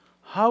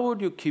 how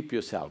would you keep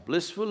yourself,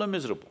 blissful or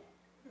miserable?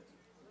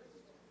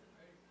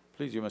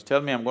 Please, you must tell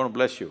me, I'm going to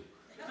bless you.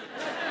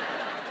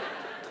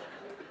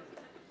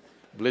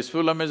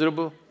 Blissful or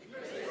miserable?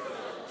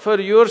 For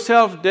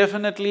yourself,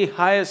 definitely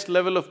highest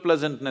level of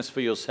pleasantness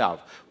for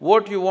yourself.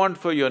 What you want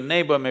for your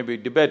neighbor may be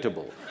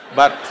debatable,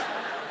 but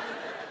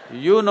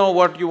you know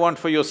what you want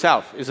for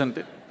yourself, isn't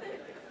it?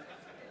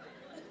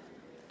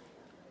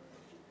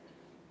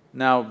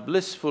 Now,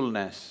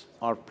 blissfulness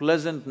or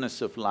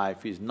pleasantness of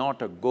life is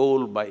not a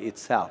goal by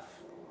itself.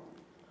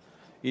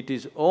 It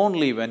is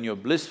only when you're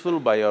blissful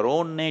by your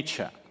own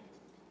nature.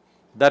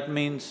 That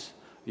means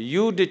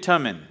you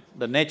determine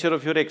the nature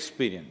of your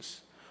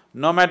experience.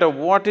 No matter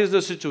what is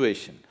the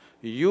situation,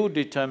 you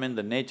determine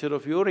the nature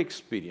of your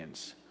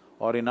experience.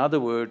 Or in other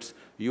words,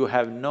 you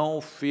have no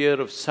fear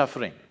of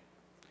suffering.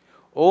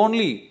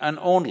 Only and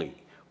only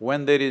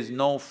when there is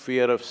no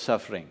fear of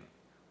suffering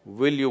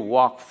will you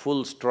walk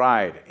full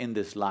stride in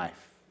this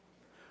life.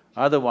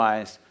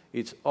 Otherwise,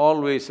 it's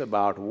always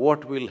about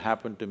what will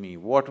happen to me,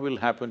 what will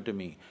happen to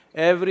me.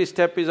 Every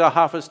step is a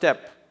half a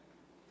step.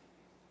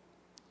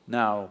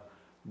 Now,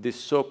 this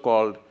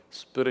so-called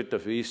spirit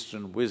of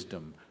Eastern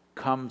wisdom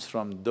comes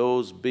from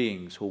those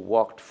beings who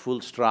walked full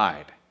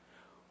stride,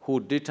 who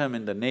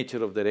determined the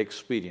nature of their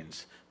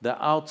experience.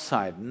 The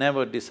outside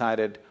never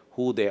decided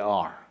who they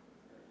are.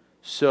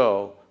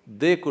 So,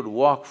 they could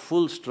walk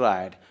full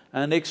stride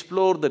and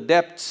explore the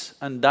depths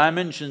and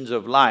dimensions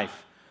of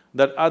life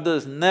that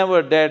others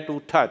never dare to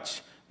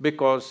touch,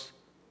 because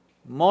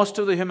most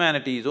of the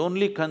humanity is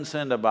only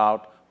concerned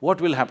about what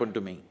will happen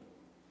to me.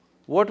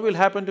 What will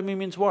happen to me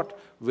means what?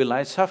 Will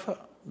I suffer?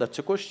 That's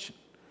a question.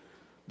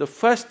 The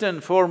first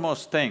and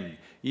foremost thing,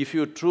 if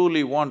you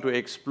truly want to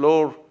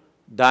explore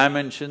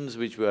dimensions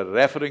which we are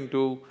referring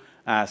to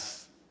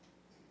as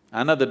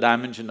another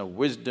dimension of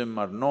wisdom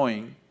or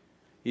knowing,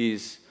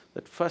 is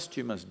that first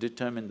you must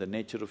determine the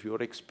nature of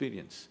your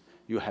experience.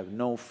 You have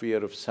no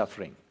fear of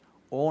suffering.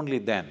 Only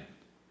then,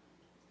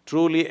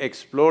 truly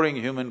exploring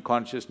human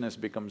consciousness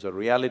becomes a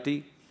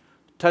reality.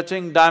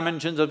 Touching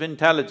dimensions of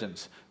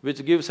intelligence,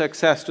 which gives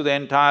access to the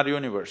entire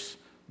universe,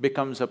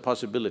 becomes a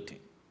possibility.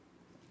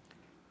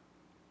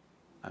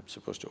 I'm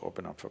supposed to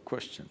open up for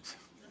questions.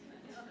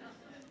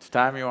 It's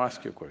time you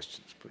ask your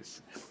questions,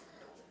 please.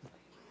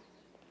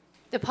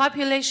 The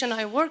population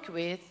I work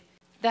with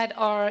that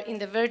are in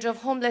the verge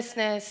of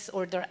homelessness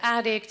or they're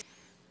addicts,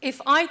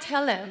 if I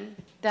tell them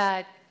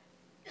that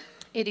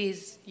it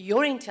is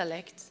your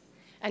intellect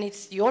and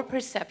it's your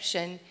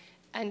perception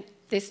and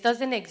this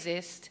doesn't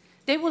exist,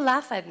 they will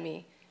laugh at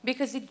me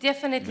because it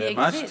definitely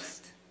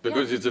exists. Must,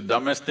 because it's the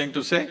dumbest thing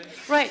to say.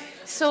 Right.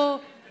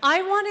 So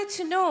I wanted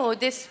to know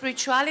the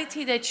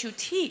spirituality that you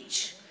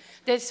teach,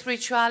 the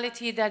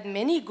spirituality that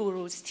many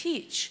gurus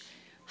teach,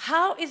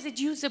 how is it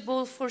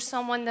usable for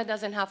someone that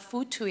doesn't have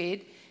food to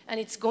eat and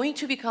it's going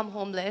to become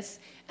homeless,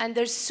 and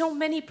there's so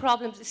many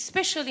problems,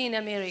 especially in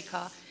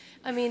America.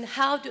 I mean,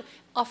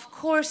 of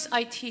course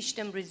I teach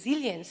them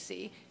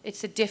resiliency,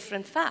 it's a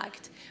different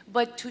fact,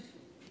 but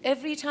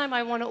every time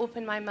I want to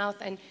open my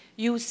mouth and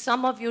use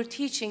some of your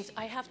teachings,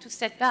 I have to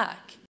step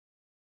back.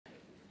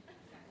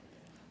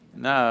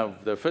 Now,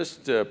 the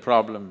first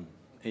problem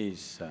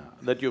is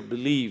that you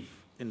believe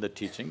in the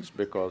teachings,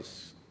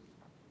 because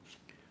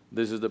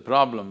this is the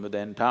problem with the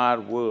entire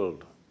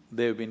world.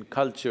 They've been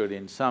cultured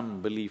in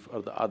some belief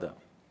or the other.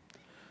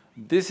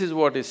 This is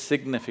what is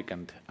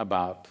significant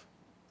about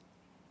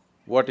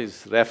what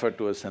is referred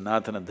to as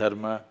Sanatana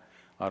Dharma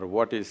or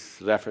what is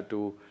referred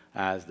to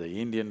as the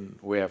Indian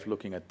way of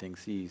looking at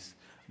things is,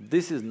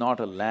 this is not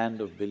a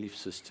land of belief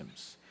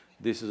systems,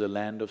 this is a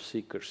land of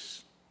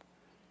seekers.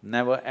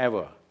 Never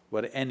ever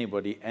were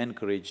anybody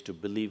encouraged to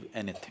believe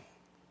anything.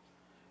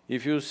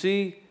 If you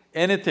see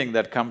anything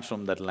that comes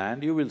from that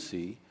land, you will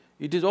see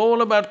it is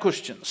all about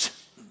questions,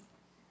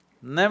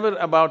 never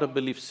about a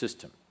belief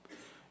system.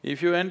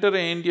 If you enter an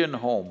Indian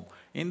home,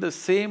 in the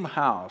same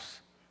house,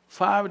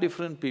 5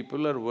 different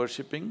people are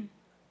worshipping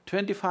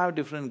 25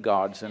 different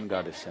gods and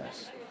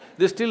goddesses.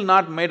 They're still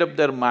not made up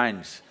their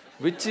minds,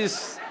 which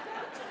is…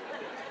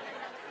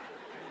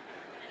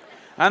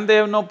 and they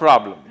have no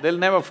problem, they'll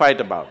never fight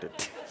about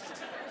it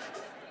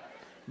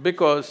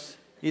because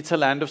it's a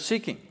land of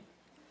seeking.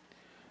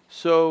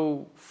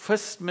 So,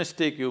 first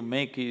mistake you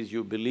make is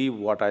you believe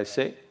what I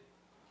say.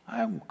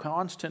 I am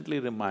constantly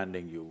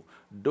reminding you,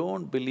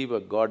 don't believe a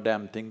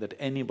goddamn thing that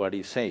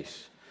anybody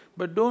says.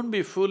 But don't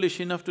be foolish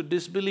enough to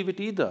disbelieve it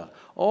either.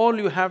 All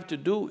you have to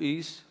do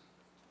is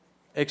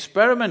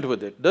experiment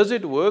with it. Does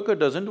it work or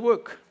doesn't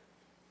work?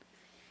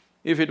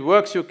 If it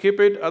works, you keep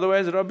it,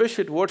 otherwise rubbish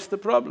it, what's the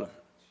problem?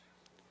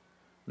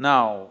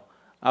 Now,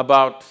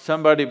 about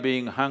somebody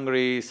being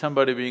hungry,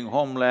 somebody being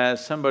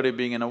homeless, somebody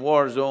being in a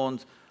war zone,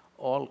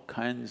 all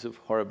kinds of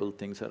horrible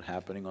things are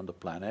happening on the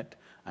planet.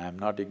 I am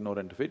not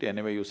ignorant of it.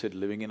 Anyway, you said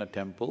living in a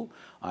temple.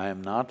 I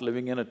am not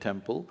living in a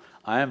temple.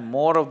 I am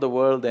more of the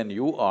world than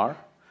you are.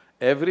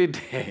 Every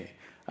day,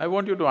 I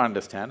want you to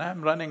understand, I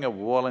am running a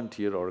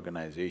volunteer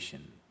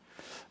organization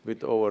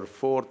with over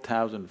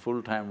 4,000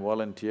 full-time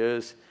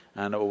volunteers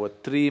and over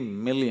 3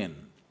 million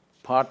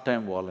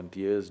part-time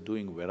volunteers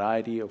doing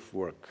variety of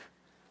work,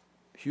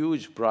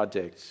 huge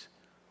projects,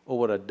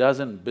 over a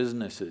dozen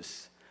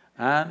businesses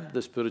and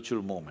the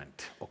spiritual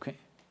movement, okay?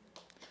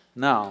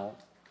 Now,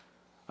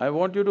 I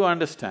want you to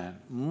understand,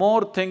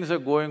 more things are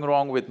going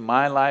wrong with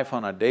my life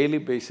on a daily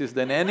basis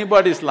than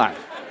anybody's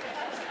life.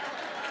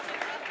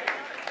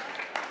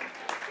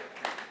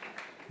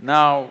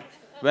 Now,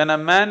 when a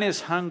man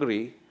is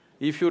hungry,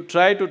 if you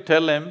try to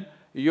tell him,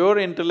 your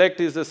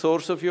intellect is the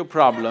source of your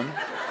problem,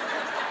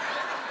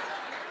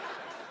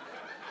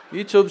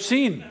 it's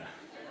obscene.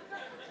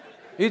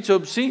 It's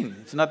obscene,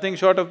 it's nothing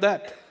short of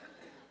that.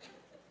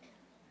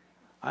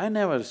 I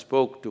never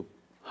spoke to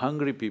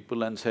hungry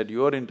people and said,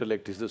 your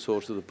intellect is the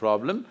source of the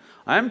problem.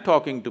 I'm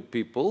talking to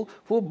people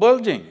who are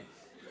bulging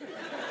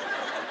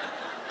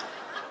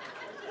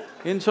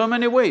in so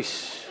many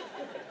ways.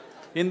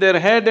 In their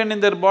head and in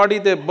their body,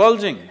 they're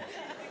bulging.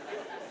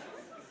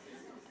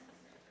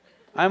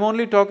 I'm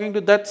only talking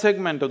to that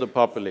segment of the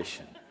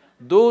population.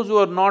 Those who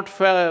are not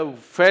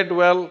fed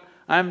well,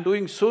 I'm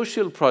doing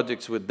social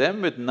projects with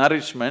them with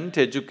nourishment,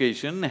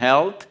 education,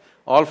 health,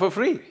 all for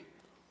free.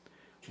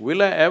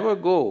 Will I ever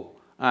go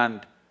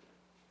and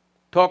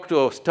talk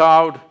to a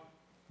starved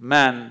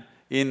man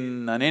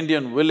in an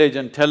Indian village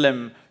and tell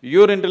him,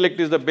 your intellect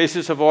is the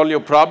basis of all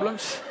your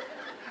problems?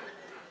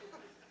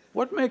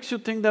 What makes you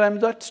think that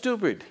I'm that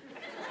stupid?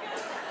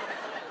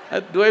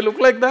 Do I look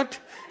like that?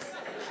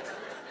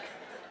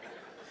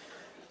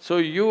 So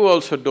you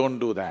also don't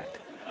do that.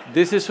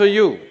 This is for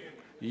you.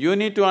 You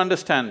need to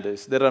understand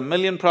this. There are a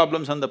million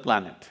problems on the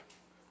planet.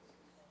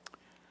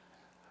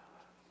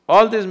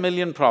 All these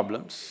million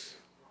problems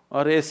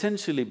are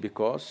essentially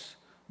because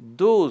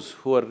those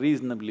who are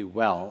reasonably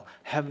well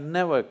have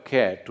never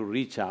cared to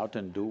reach out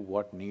and do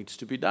what needs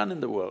to be done in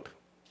the world.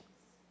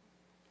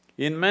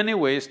 In many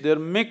ways, they're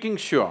making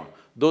sure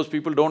those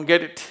people don't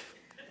get it.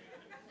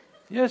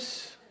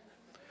 Yes.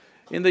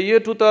 In the year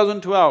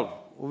 2012,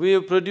 we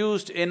have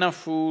produced enough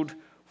food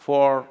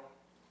for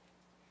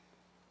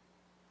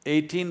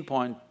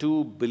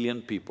 18.2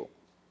 billion people.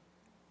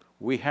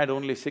 We had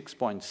only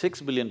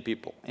 6.6 billion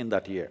people in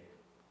that year.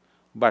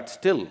 But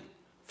still,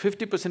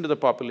 50% of the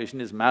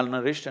population is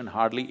malnourished and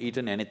hardly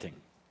eaten anything.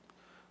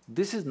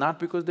 This is not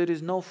because there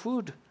is no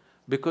food,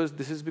 because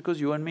this is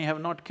because you and me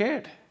have not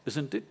cared,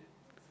 isn't it?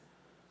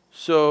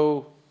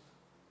 So,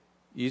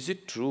 is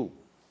it true?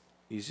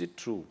 Is it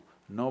true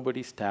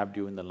nobody stabbed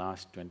you in the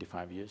last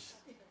 25 years?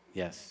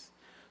 Yes.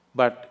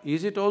 But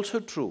is it also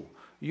true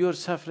you're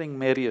suffering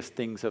various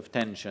things of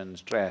tension,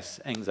 stress,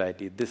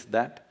 anxiety, this,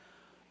 that?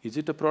 Is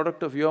it a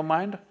product of your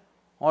mind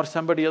or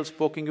somebody else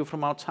poking you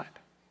from outside?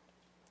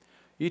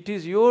 It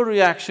is your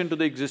reaction to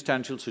the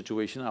existential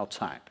situation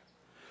outside.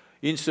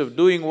 Instead of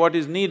doing what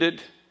is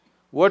needed,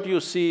 what you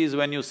see is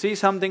when you see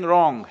something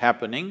wrong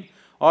happening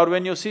or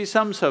when you see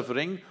some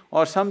suffering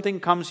or something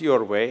comes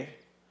your way,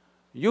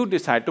 you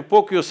decide to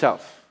poke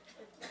yourself.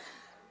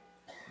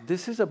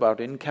 This is about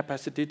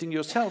incapacitating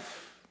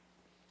yourself.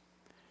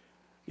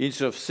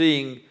 Instead of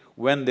seeing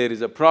when there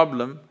is a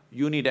problem,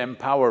 you need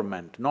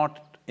empowerment,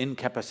 not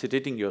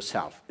incapacitating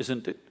yourself,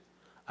 isn't it?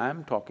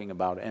 I'm talking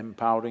about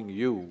empowering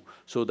you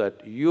so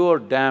that your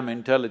damn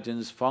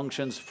intelligence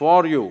functions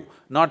for you,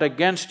 not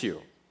against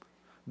you.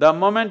 The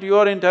moment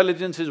your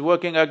intelligence is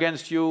working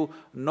against you,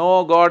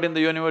 no God in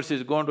the universe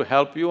is going to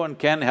help you and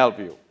can help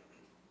you.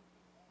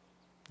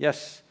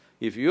 Yes,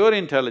 if your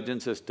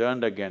intelligence is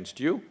turned against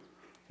you,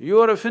 you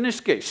are a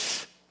finished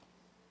case.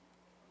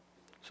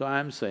 So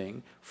I'm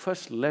saying,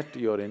 first let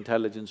your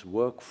intelligence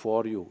work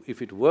for you.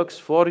 If it works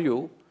for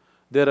you,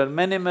 there are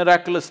many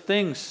miraculous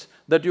things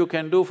that you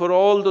can do for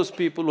all those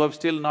people who have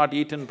still not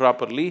eaten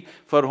properly,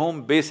 for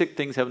whom basic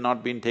things have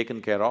not been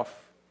taken care of.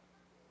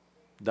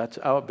 That's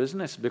our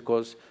business,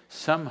 because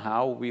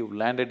somehow we've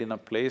landed in a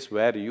place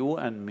where you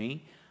and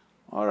me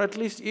are at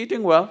least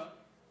eating well.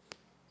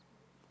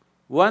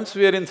 Once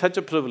we are in such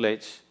a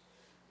privilege,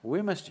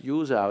 we must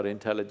use our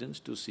intelligence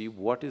to see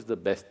what is the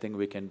best thing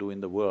we can do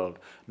in the world,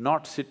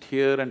 not sit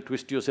here and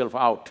twist yourself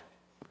out.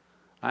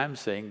 I'm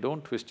saying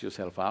don't twist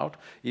yourself out.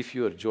 If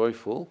you are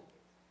joyful,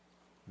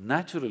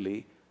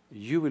 naturally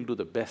you will do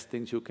the best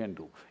things you can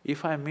do.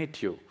 If I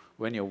meet you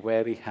when you're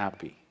very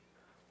happy,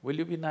 will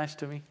you be nice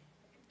to me?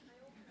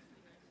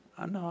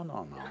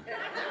 No.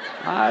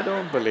 I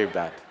don't believe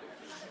that.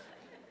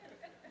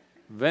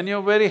 When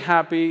you're very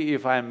happy,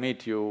 if I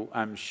meet you,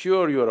 I'm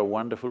sure you're a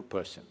wonderful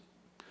person.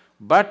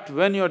 But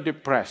when you're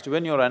depressed,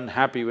 when you're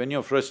unhappy, when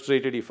you're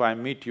frustrated, if I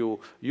meet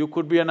you, you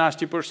could be a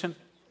nasty person.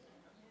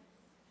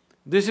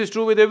 This is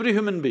true with every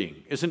human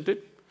being, isn't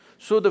it?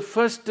 So the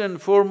first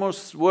and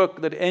foremost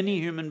work that any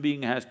human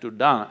being has to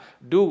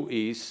do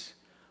is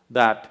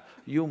that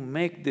you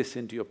make this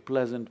into a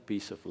pleasant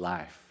piece of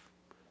life,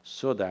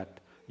 so that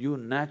you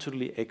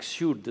naturally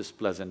exude this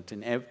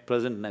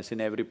pleasantness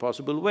in every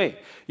possible way.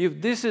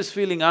 If this is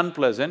feeling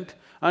unpleasant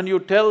and you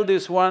tell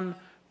this one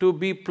to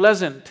be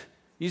pleasant,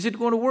 is it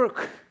going to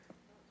work?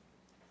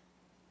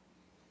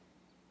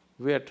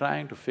 We are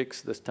trying to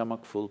fix the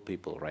stomach-full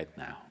people right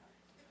now.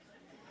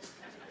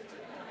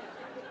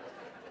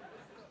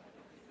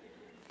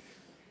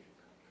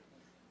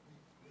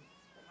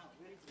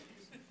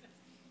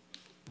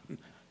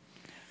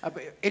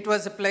 It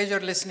was a pleasure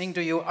listening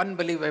to you,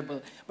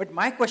 unbelievable. But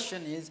my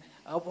question is,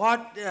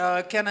 what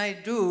can I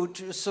do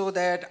so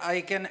that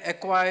I can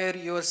acquire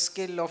your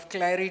skill of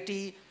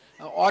clarity?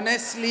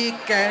 Honestly,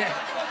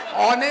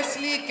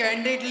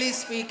 candidly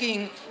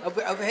speaking,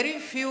 a very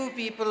few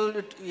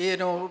people,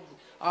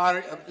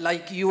 are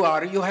like you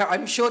are.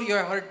 I'm sure you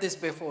have heard this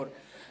before.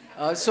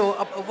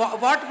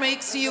 What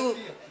makes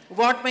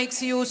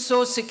you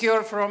so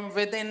secure from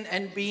within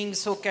and being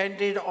so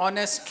candid,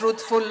 honest,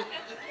 truthful?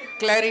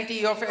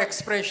 Clarity of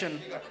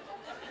expression.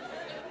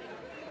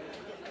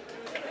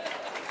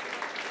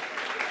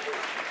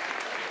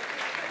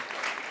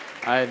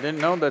 I didn't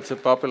know that's a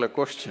popular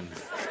question.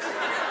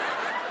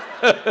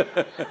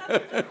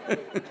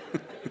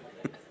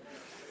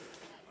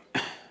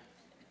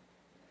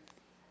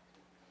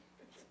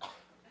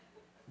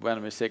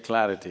 When we say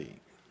clarity,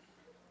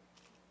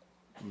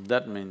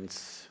 that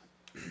means…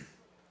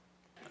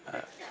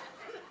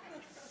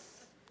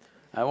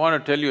 I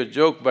want to tell you a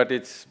joke, but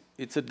it's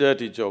a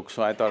dirty joke,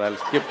 so I thought I'll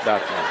skip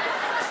that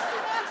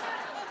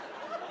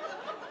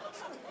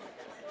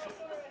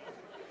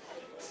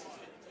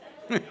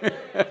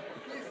one.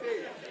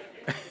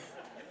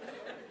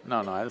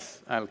 No,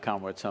 I'll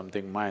come with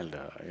something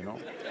milder,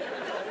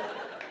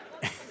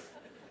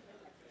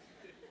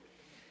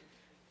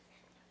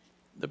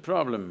 The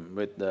problem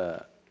with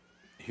the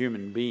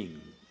human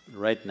being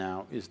right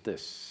now is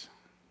this.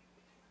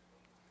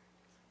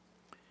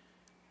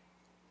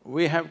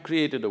 We have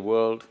created a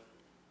world,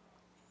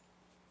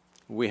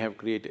 we have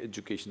created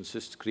education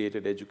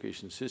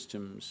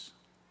systems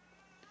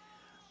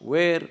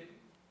where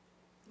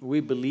we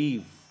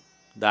believe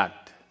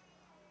that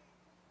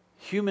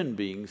human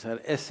beings are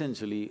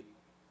essentially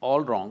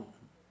all wrong,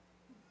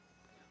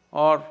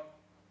 or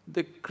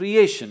the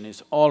creation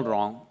is all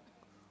wrong,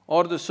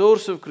 or the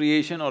source of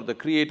creation or the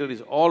creator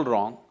is all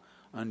wrong,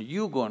 and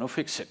you gonna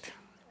fix it.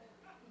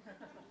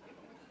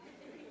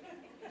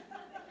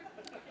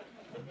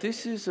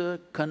 This is a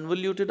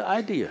convoluted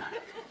idea.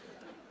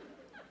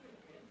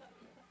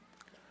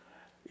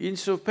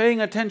 Instead of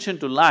paying attention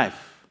to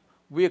life,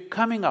 we are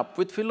coming up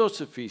with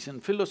philosophies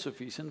and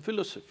philosophies and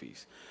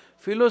philosophies.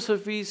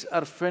 Philosophies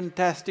are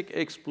fantastic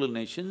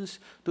explanations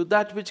to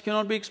that which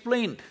cannot be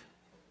explained.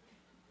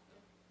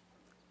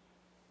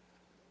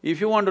 If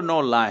you want to know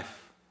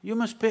life, you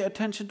must pay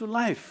attention to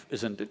life,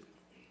 isn't it?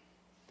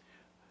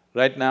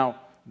 Right now,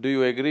 do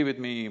you agree with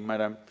me,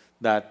 madam,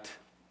 that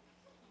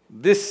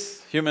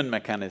this human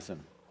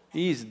mechanism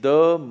is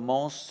the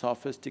most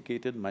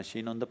sophisticated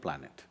machine on the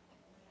planet?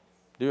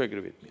 Do you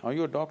agree with me? Are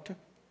you a doctor?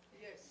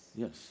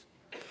 Yes.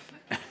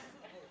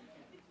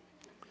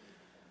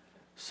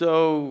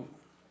 So,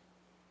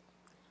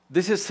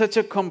 this is such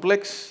a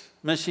complex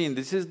machine,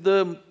 this is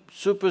the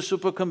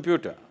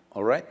supercomputer,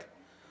 all right?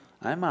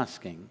 I'm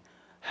asking,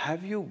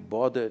 have you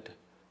bothered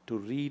to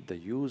read the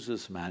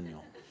user's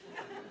manual?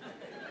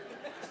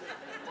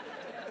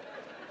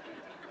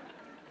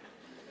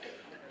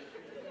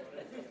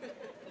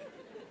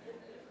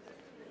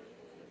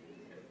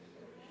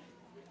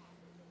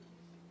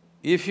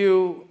 If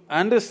you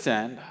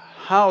understand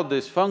how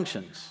this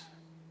functions,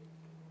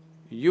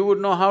 you would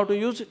know how to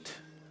use it.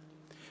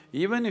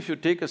 Even if you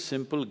take a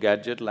simple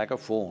gadget like a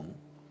phone,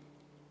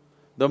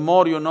 the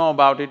more you know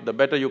about it, the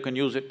better you can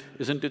use it,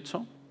 isn't it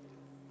so?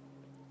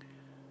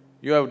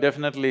 You have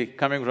definitely,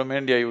 coming from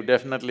India, you've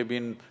definitely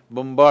been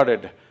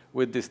bombarded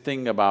with this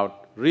thing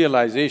about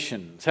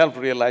realization,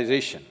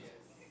 self-realization.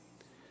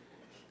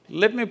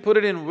 Let me put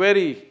it in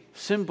very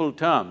simple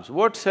terms.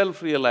 What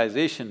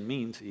self-realization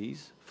means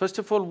is, first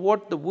of all,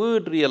 what the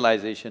word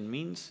realization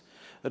means.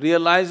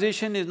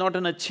 Realization is not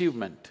an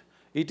achievement,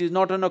 it is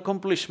not an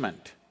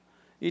accomplishment,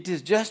 it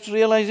is just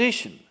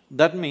realization.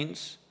 That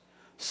means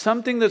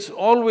something that's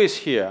always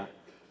here,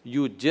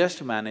 you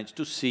just manage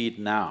to see it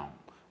now.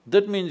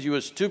 That means you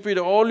were stupid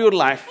all your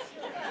life.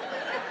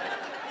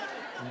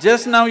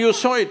 Just now you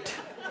saw it.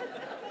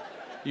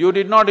 You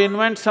did not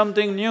invent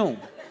something new.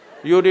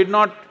 You did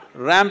not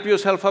ramp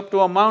yourself up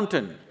to a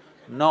mountain.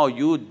 No,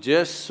 you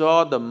just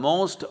saw the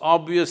most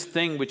obvious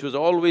thing which was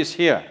always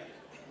here.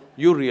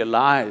 You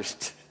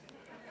realized.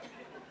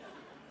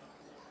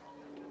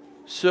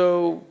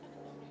 So,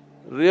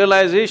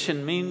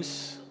 realization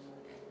means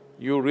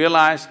you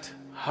realized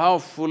how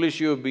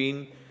foolish you've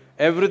been,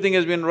 everything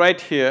has been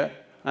right here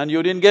and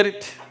you didn't get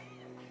it.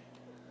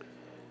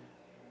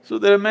 So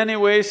there are many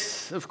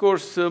ways, of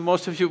course,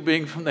 most of you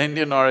being from the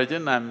Indian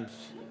origin,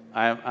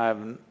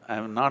 I've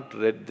not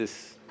read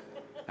this.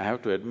 I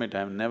have to admit,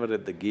 I've never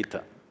read the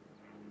Gita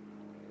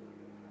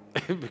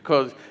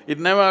because it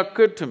never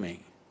occurred to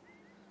me.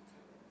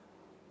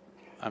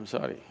 I'm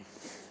sorry,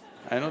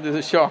 I know this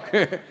is a shock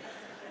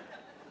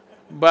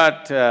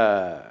but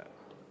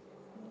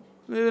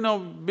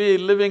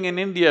living in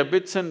India,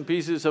 bits and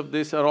pieces of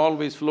this are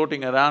always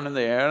floating around in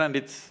the air and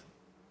it's…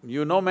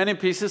 You know many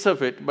pieces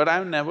of it, but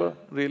I've never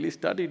really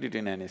studied it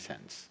in any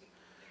sense.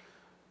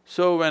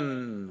 So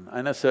when,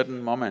 in a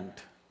certain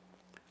moment,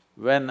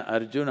 when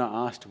Arjuna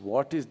asked,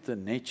 what is the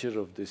nature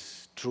of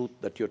this truth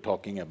that you're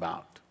talking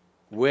about?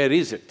 Where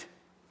is it?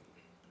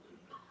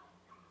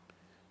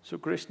 So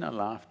Krishna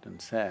laughed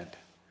and said,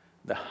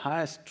 the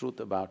highest truth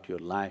about your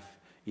life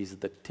is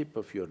the tip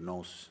of your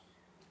nose.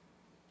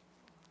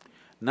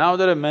 Now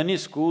there are many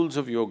schools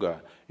of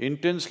yoga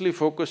intensely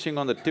focusing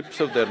on the tips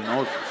of their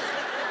noses.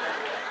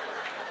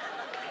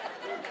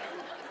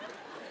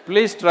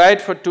 Please try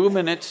it for 2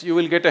 minutes, you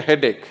will get a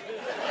headache.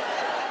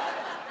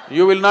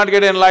 You will not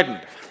get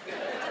enlightened.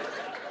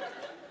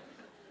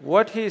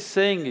 What he is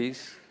saying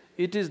is,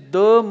 it is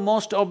the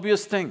most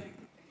obvious thing.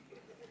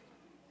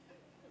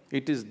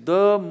 It is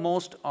the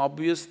most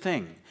obvious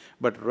thing.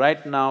 But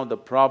right now the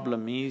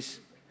problem is,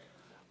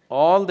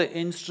 all the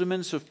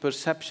instruments of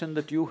perception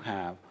that you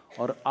have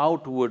are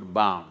outward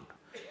bound,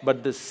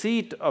 but the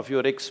seat of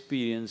your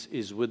experience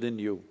is within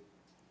you.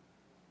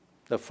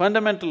 The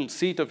fundamental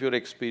seat of your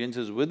experience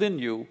is within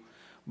you,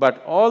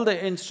 but all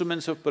the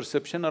instruments of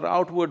perception are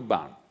outward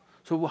bound.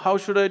 So how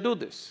should I do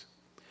this?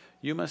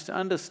 You must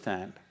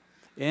understand,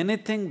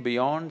 anything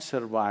beyond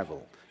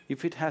survival,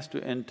 if it has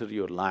to enter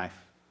your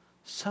life,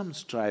 some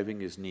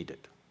striving is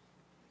needed.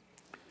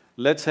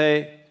 Let's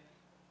say,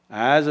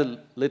 as a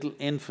little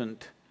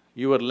infant,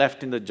 you were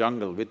left in the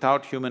jungle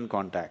without human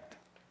contact.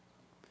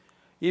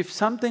 If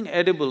something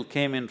edible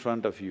came in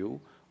front of you,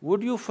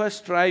 would you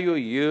first try your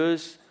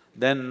ears,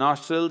 then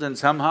nostrils, and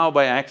somehow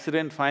by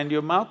accident find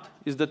your mouth?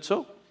 Is that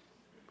so?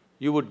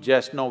 You would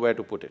just know where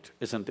to put it,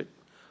 isn't it?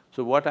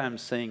 So what I'm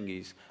saying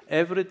is,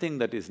 everything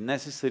that is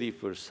necessary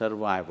for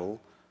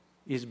survival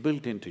is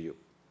built into you.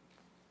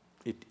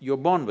 You're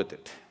born with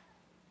it.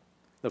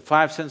 The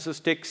five senses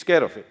takes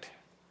care of it.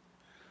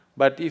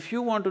 But if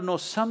you want to know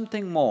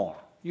something more,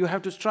 you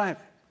have to strive.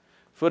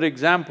 For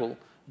example,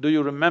 do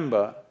you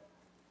remember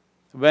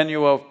when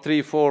you were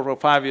 3, 4 or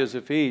 5 years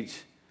of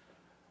age,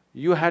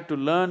 you had to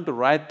learn to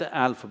write the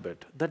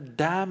alphabet. That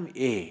damn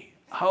A,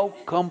 how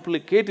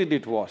complicated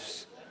it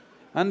was.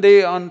 And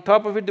on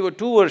top of it, there were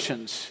 2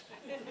 versions.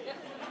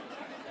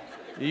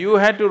 You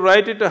had to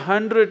write it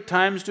 100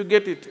 times to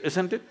get it,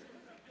 isn't it?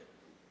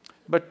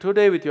 But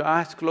today with your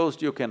eyes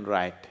closed, you can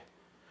write.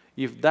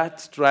 If that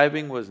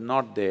striving was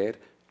not there,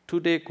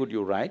 today could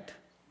you write?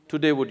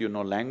 Today would you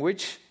know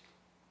language?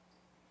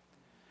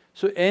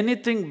 So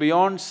anything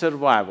beyond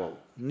survival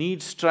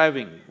needs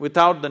striving.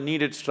 Without the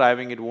needed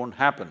striving, it won't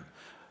happen.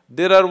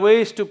 There are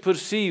ways to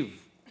perceive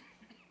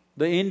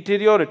the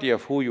interiority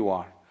of who you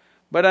are,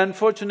 but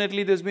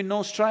unfortunately there's been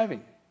no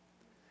striving.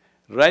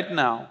 Right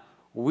now,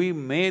 we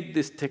made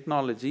this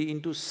technology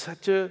into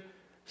such a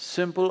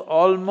simple,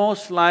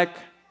 almost like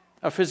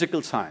a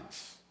physical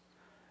science.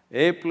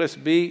 A plus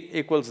B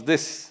equals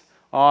this,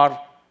 or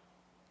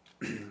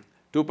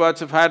 2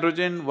 parts of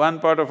hydrogen, 1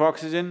 part of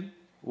oxygen,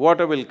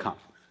 water will come.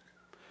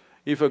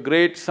 If a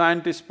great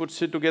scientist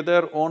puts it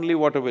together, only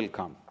water will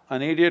come.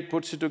 An idiot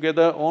puts it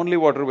together, only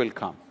water will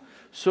come.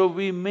 So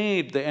we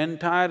made the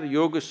entire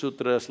Yoga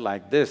Sutras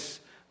like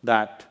this,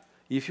 that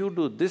if you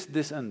do this,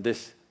 this and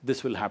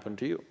this will happen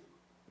to you.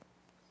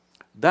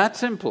 That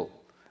simple.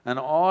 And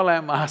all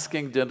I'm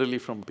asking generally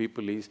from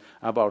people is,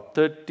 about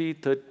 30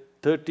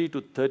 30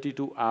 to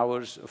 32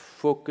 hours of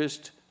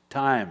focused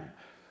time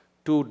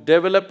to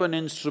develop an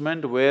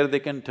instrument where they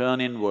can turn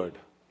inward.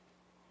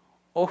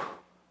 Oh,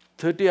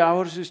 30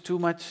 hours is too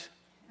much.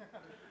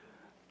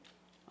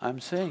 I'm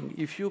saying,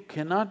 if you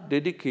cannot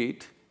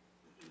dedicate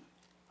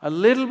a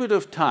little bit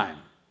of time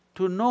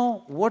to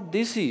know what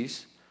this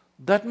is,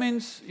 that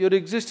means your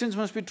existence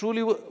must be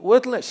truly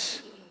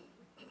worthless.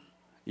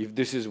 If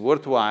this is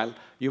worthwhile,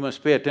 you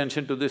must pay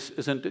attention to this,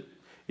 isn't it?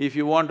 If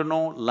you want to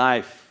know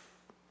life,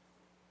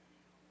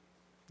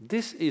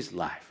 this is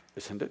life,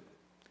 isn't it?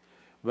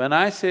 When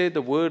I say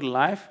the word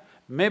life,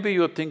 maybe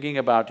you're thinking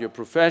about your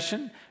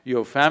profession,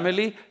 your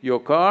family, your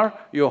car,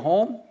 your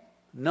home.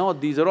 No,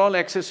 these are all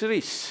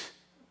accessories.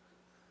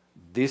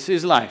 This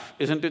is life,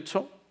 isn't it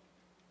so?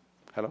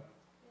 Hello?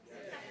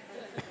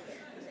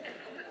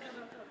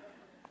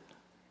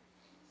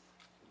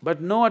 But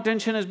no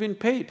attention has been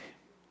paid.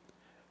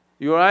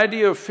 Your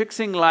idea of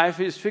fixing life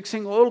is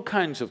fixing all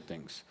kinds of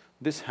things.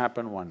 This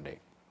happened one day.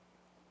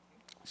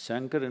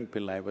 Shankaran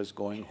Pillai was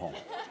going home.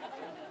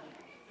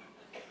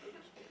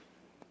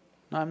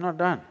 No, I'm not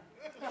done.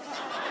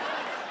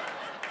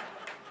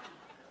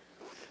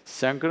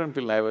 Shankaran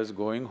Pillai was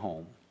going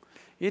home.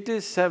 It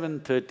is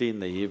 7:30 in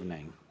the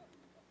evening.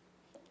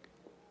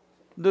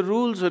 The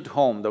rules at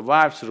home, the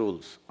wife's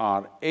rules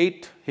are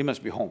 8, he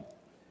must be home.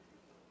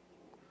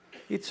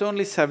 It's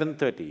only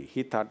 7:30,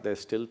 he thought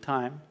there's still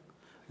time,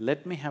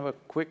 let me have a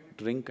quick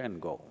drink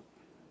and go.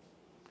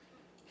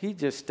 He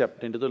just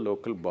stepped into the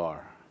local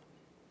bar.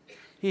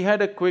 He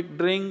had a quick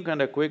drink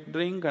and a quick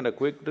drink and a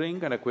quick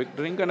drink and a quick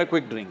drink and a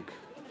quick drink.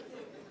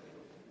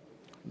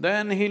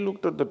 Then he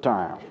looked at the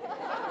time.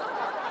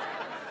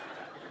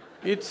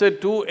 It's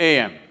at 2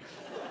 a.m.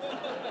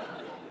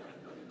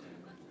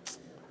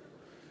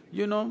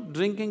 You know,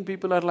 drinking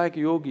people are like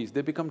yogis,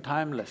 they become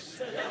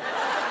timeless.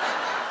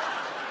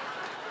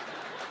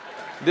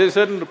 There's a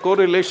certain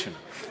correlation.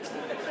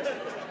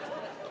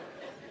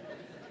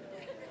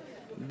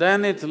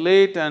 Then it's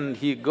late and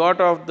he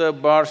got off the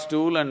bar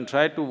stool and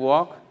tried to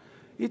walk.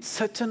 It's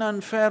such an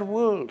unfair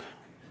world.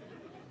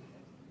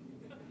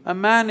 A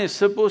man is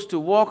supposed to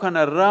walk on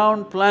a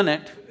round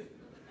planet,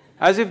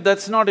 as if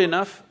that's not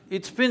enough,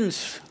 it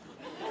spins.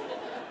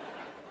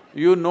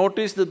 You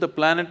notice that the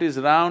planet is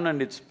round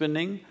and it's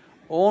spinning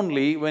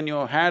only when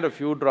you had a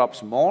few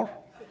drops more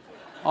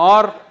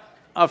or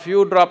a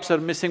few drops are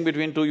missing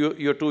between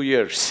your 2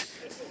 ears.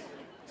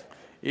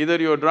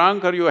 Either you're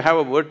drunk or you have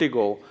a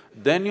vertigo,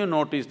 then you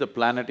notice the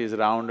planet is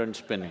round and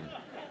spinning.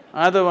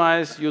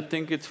 Otherwise, you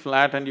think it's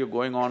flat and you're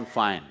going on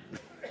fine.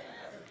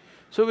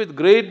 So with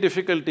great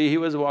difficulty, he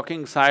was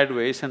walking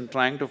sideways and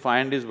trying to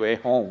find his way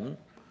home.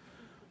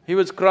 He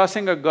was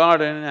crossing a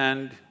garden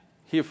and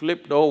he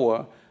flipped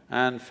over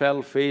and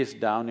fell face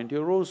down into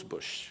a rose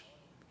bush.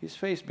 His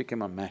face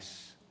became a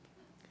mess.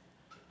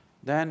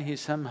 Then he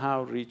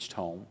somehow reached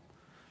home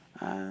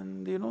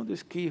and you know,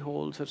 these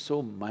keyholes are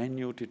so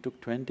minute, it took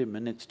 20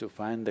 minutes to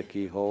find the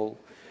keyhole.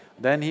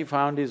 Then he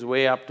found his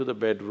way up to the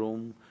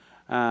bedroom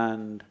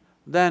and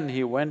then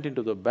he went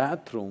into the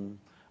bathroom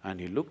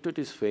and he looked at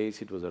his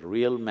face, it was a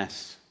real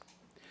mess.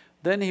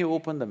 Then he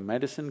opened the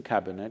medicine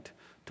cabinet,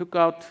 took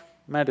out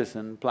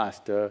medicine,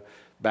 plaster,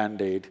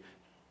 band-aid,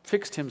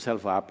 fixed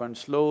himself up and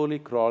slowly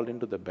crawled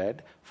into the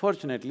bed.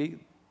 Fortunately,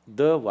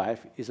 the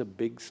wife is a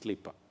big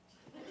sleeper.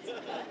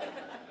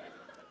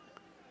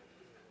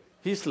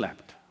 He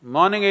slept.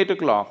 Morning 8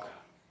 o'clock,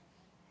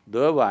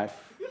 the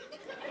wife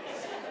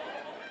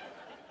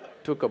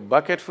took a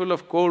bucket full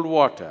of cold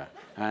water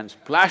and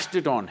splashed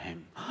it on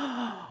him.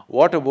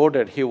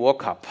 Waterboarded, he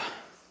woke up.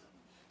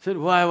 Said,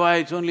 why,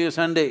 it's only a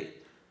Sunday.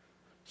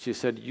 She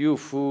said, you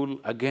fool,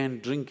 again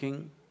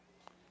drinking?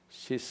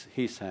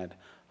 He said,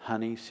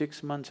 honey,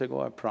 6 months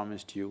ago I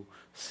promised you,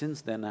 since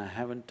then I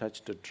haven't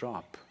touched a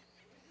drop.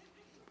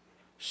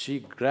 She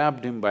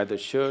grabbed him by the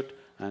shirt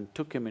and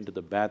took him into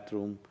the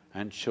bathroom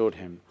and showed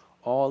him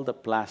all the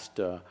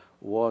plaster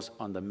was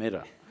on the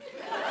mirror.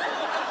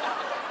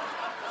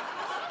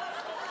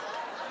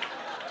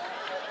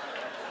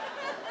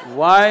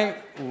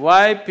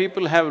 Why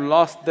people have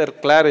lost their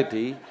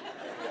clarity?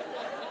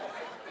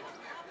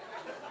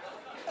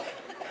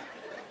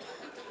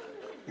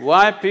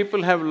 Why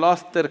people have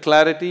lost their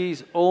clarity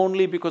is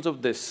only because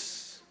of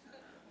this,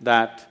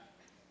 that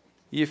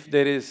if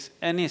there is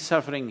any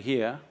suffering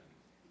here,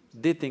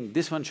 they think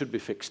this one should be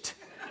fixed.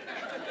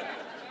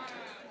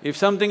 If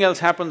something else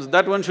happens,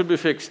 that one should be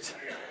fixed.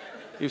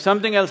 If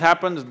something else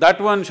happens, that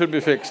one should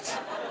be fixed.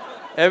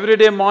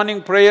 Everyday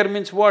morning prayer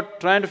means what?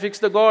 Trying to fix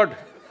the God.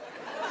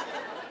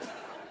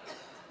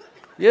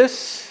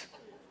 Yes,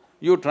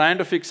 you're trying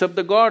to fix up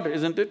the God,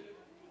 isn't it?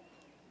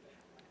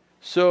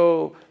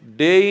 So,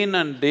 day in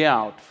and day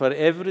out, for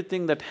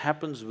everything that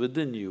happens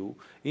within you,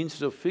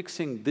 instead of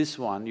fixing this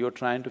one, you're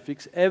trying to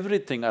fix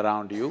everything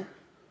around you.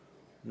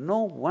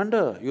 No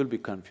wonder you'll be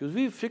confused.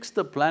 We've fixed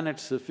the planet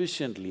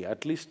sufficiently,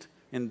 at least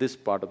in this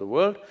part of the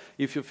world.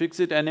 If you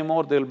fix it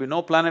anymore, there'll be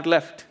no planet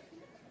left.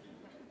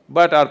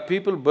 But are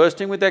people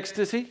bursting with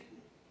ecstasy?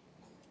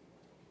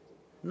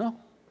 No.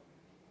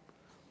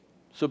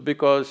 So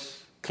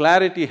because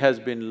Clarity has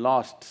been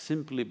lost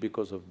simply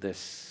because of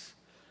this.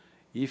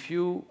 If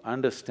you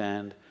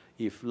understand,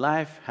 if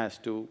life has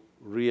to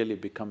really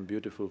become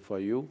beautiful for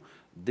you,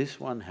 this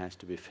one has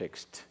to be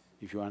fixed.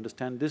 If you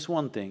understand this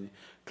one thing,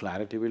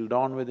 clarity will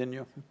dawn within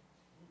you.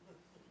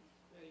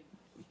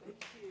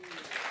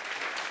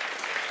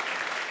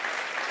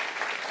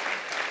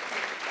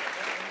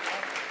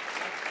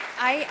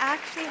 I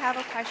actually have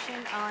a question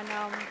on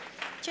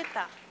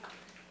chitta.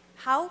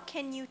 How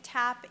can you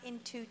tap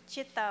into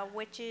chitta,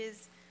 which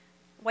is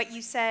what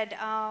you said,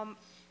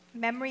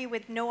 memory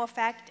with no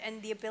effect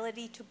and the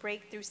ability to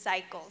break through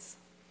cycles?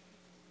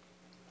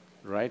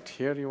 Right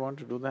here you want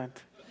to do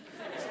that?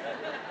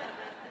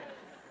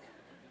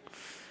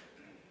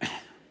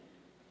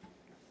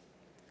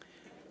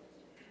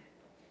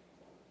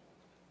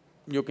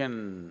 You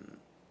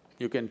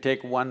can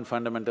take one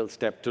fundamental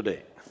step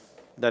today.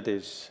 That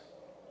is,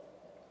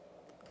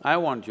 I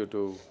want you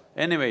to…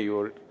 Anyway,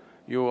 you've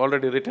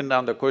already written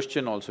down the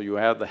question also, you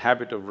have the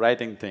habit of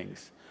writing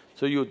things.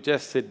 So you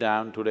just sit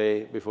down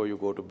today before you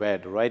go to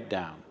bed, write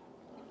down,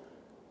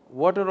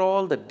 what are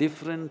all the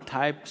different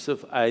types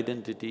of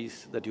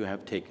identities that you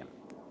have taken?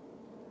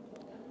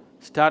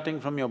 Starting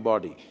from your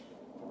body,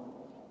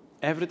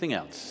 everything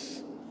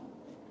else.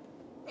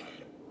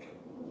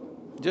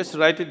 Just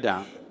write it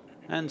down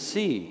and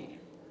see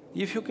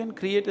if you can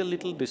create a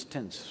little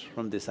distance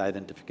from these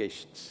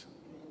identifications.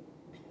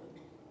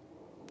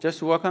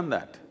 Just work on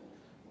that.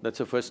 That's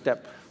the first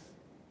step,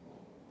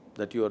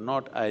 that you are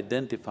not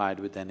identified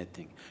with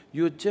anything.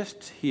 You're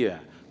just here,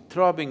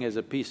 throbbing as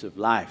a piece of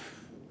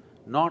life,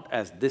 not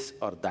as this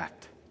or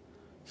that.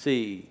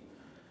 See,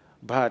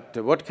 but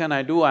what can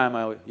I do? I'm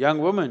a young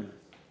woman.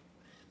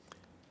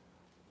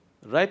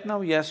 Right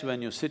now, yes,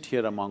 when you sit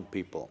here among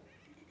people,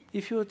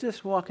 if you're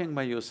just walking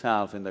by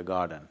yourself in the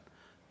garden,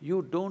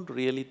 you don't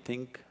really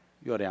think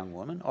you're a young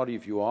woman, or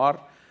if you are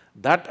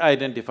that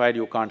identified,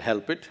 you can't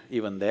help it,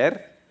 even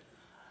there.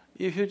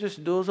 If you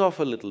just doze off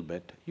a little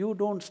bit, you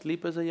don't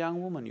sleep as a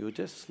young woman, you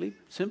just sleep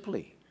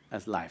simply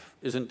as life,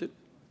 isn't it?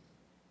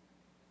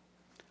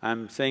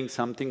 I'm saying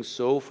something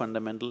so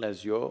fundamental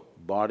as your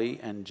body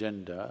and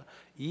gender,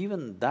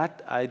 even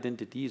that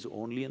identity is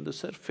only on the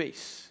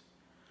surface.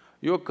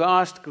 Your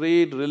caste,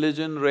 creed,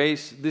 religion,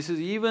 race, this is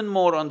even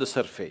more on the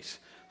surface.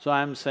 So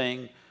I'm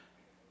saying,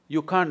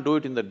 you can't do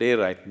it in the day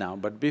right now,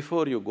 but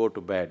before you go to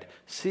bed,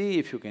 see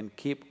if you can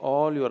keep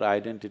all your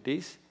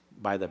identities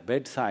by the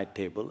bedside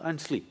table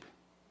and sleep.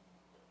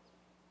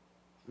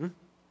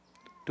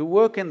 To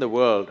work in the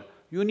world,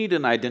 you need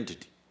an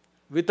identity.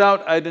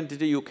 Without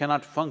identity, you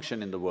cannot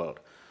function in the world.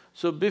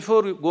 So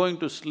before going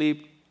to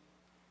sleep,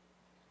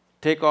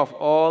 take off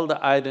all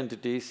the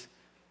identities,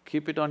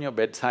 keep it on your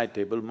bedside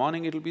table,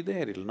 morning it'll be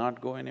there, it'll not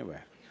go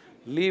anywhere.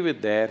 Leave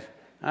it there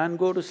and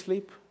go to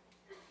sleep.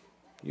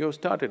 You've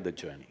started the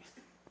journey.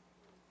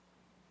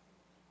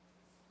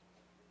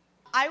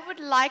 I would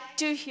like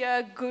to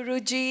hear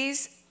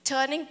Guruji's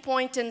turning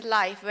point in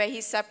life where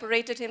he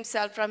separated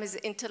himself from his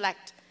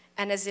intellect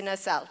and his inner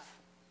self.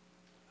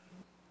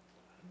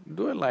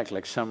 Do I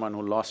like someone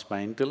who lost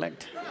my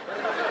intellect?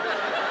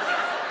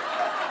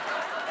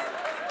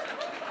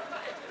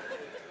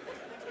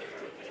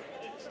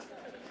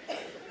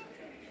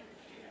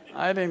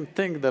 I didn't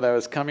think that I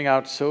was coming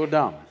out so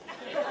dumb.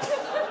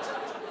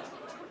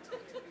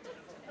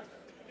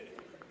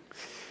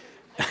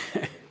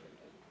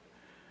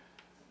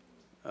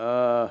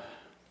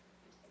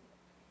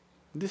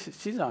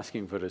 She's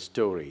asking for a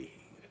story.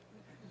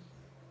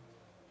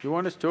 You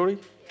want a story?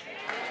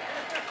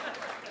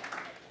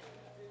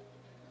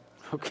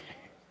 Okay.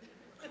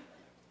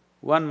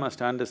 One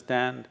must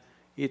understand,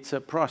 it's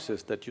a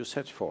process that you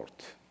set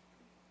forth.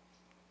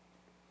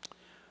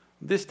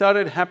 This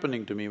started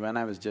happening to me when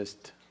I was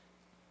just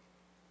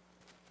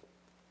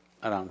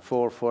around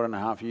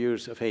 4.5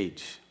 years of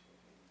age.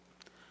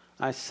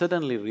 I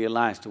suddenly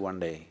realized one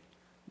day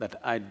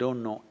that I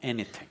don't know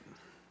anything.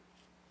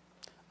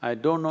 I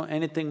don't know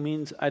anything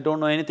means I don't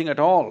know anything at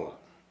all.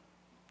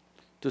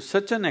 To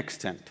such an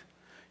extent,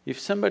 if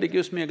somebody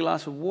gives me a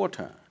glass of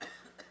water,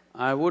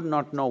 I would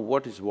not know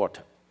what is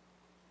water.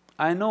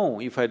 I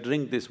know if I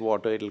drink this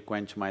water, it'll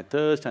quench my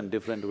thirst and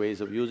different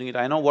ways of using it,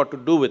 I know what to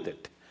do with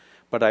it,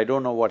 but I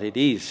don't know what it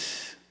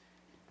is.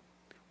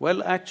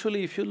 Well,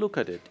 actually, if you look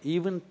at it,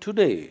 even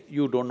today,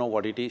 you don't know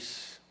what it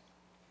is.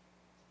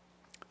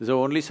 It's the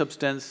only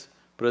substance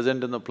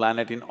present on the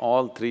planet in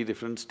all three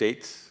different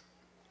states.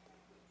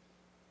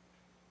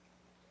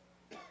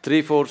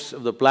 3/4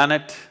 of the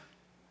planet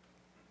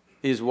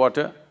is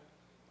water,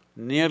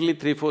 nearly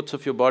 3/4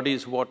 of your body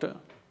is water.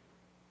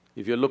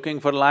 If you're looking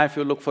for life,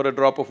 you look for a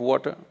drop of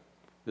water.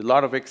 There's a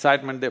lot of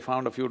excitement, they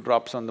found a few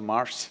drops on the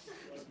Mars.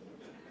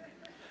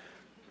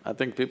 I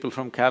think people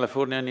from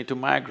California need to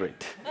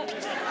migrate.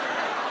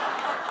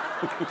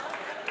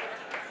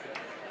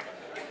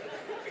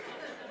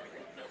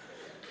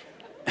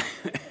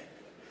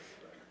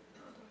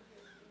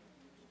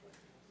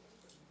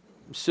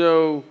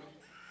 So,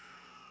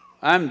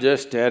 I'm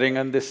just staring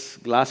at this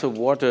glass of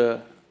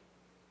water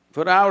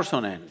for hours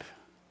on end.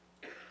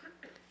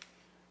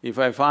 If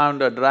I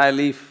found a dry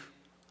leaf,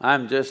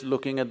 I'm just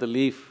looking at the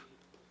leaf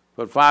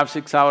for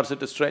 5–6 hours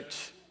at a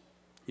stretch.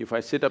 If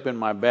I sit up in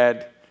my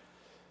bed,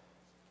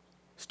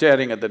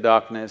 staring at the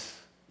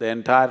darkness, the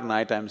entire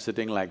night I'm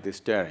sitting like this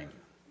staring.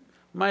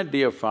 My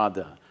dear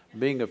father,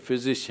 being a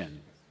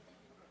physician,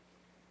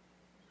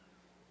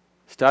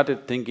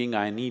 started thinking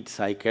I need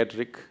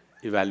psychiatric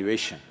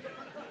evaluation.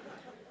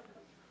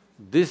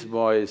 This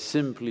boy is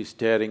simply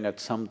staring at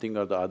something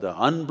or the other,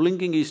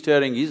 unblinking he's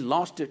staring, he's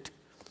lost it.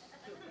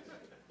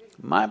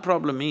 My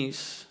problem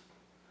is,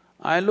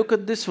 I look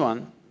at this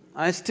one,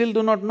 I still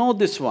do not know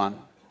this one.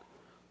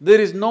 There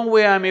is no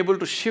way I'm able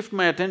to shift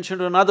my attention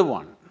to another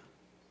one.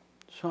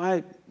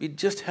 So it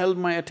just held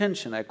my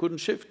attention, I couldn't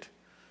shift.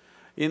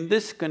 In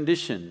this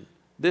condition,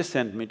 they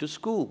sent me to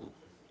school.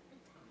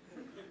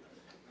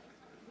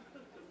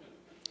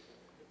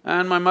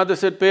 And my mother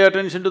said, pay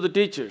attention to the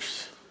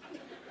teachers.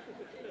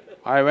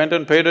 I went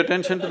and paid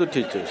attention to the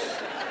teachers.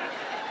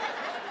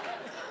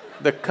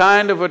 The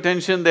kind of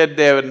attention that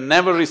they have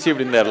never received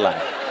in their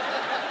life.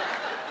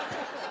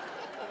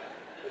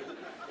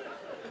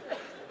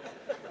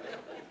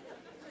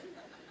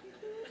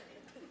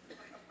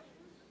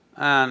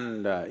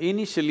 And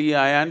initially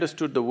I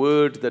understood the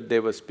words that they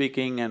were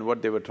speaking and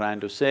what they were trying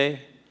to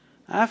say.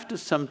 After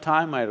some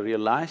time I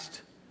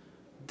realized,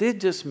 they're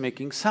just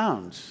making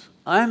sounds.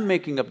 I'm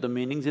making up the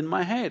meanings in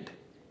my head.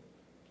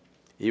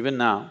 Even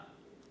now,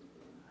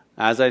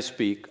 as I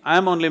speak,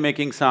 I'm only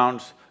making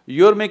sounds,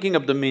 you're making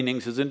up the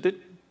meanings, isn't it?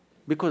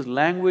 Because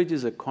language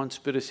is a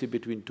conspiracy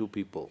between two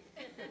people.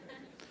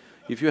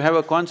 If you have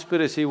a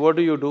conspiracy, what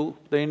do?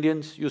 The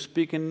Indians, you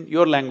speak in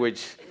your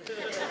language.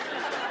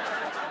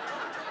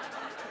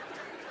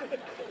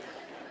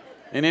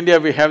 In India,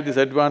 we have this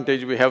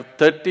advantage, we have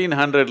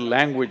 1300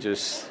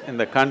 languages in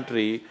the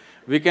country,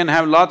 we can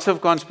have lots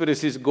of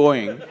conspiracies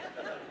going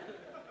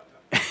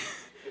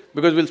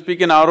because we'll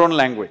speak in our own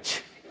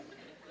language.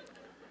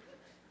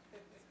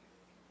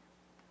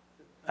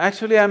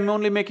 Actually, I'm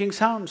only making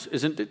sounds,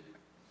 isn't it?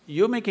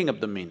 You're making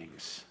up the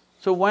meanings.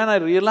 So when I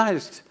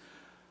realized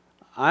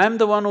I'm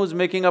the one who's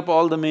making up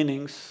all the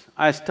meanings,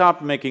 I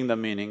stopped making the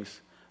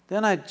meanings.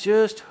 Then I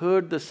just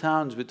heard the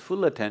sounds with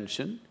full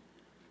attention.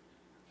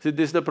 See,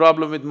 this is the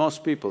problem with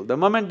most people. The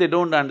moment they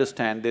don't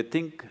understand, they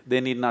think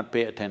they need not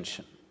pay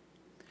attention.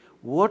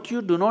 What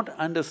you do not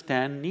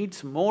understand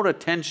needs more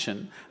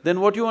attention than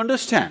what you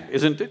understand,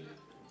 isn't it?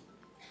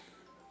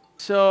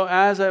 So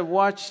as I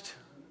watched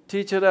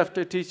teacher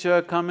after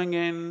teacher coming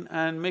in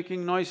and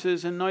making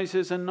noises and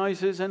noises and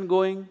noises and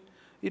going,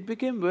 it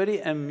became very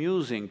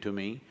amusing to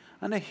me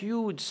and a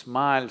huge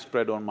smile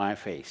spread on my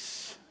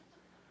face.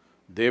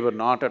 They were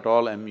not at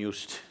all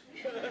amused.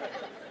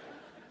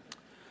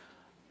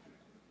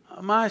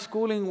 My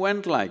schooling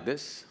went like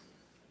this,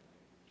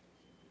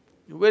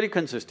 very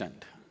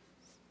consistent.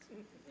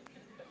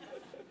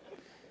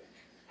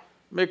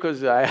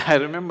 Because I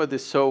remember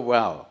this so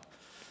well.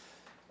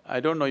 I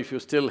don't know if you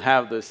still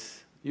have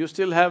this. You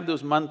still have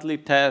those monthly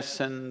tests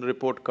and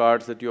report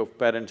cards that your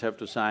parents have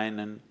to sign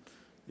and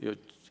your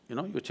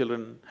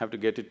children have to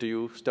get it to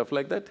you, stuff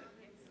like that?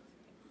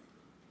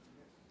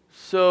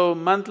 So,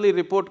 monthly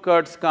report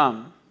cards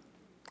come.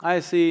 I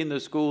see in the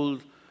school,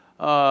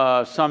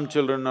 some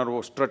children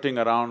are strutting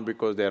around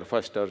because they are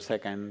first or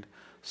second.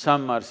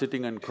 Some are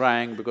sitting and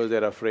crying because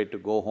they're afraid to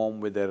go home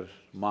with their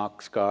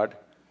marks card.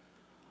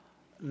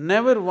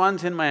 Never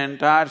once in my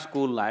entire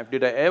school life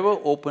did I ever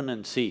open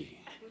and see.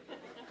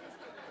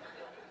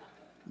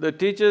 The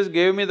teachers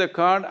gave me the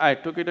card, I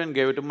took it and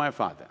gave it to my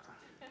father.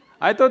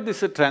 I thought this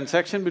is a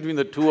transaction between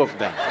the two of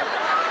them.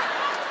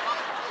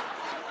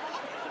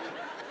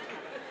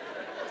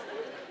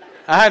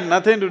 I had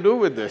nothing to do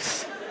with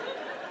this.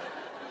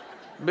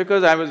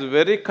 Because I was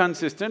very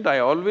consistent, I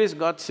always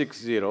got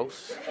 6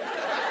 zeros.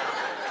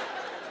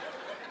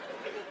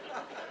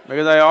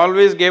 Because I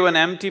always gave an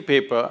empty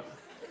paper.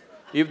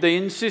 If they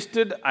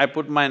insisted, I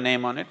put my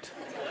name on it.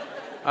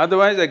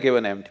 Otherwise, I gave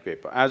an empty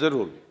paper, as a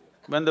rule.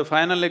 When the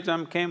final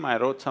exam came, I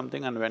wrote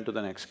something and went to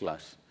the next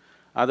class.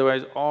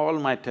 Otherwise, all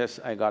my tests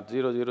I got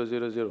 0, 0,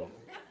 0, 0.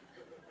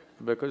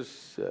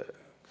 Because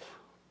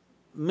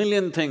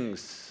million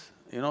things,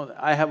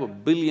 I have a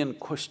billion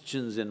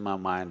questions in my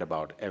mind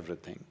about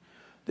everything.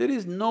 There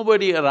is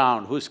nobody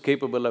around who's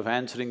capable of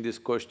answering these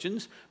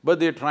questions, but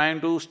they're trying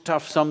to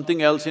stuff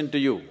something else into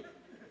you,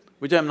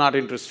 which I'm not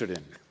interested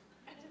in.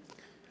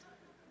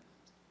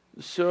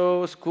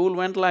 So, school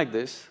went like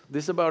this.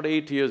 This is about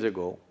 8 years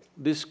ago.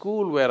 This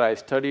school where I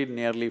studied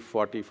nearly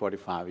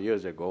 45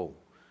 years ago,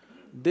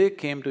 they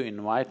came to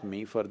invite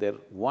me for their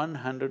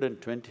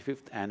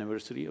 125th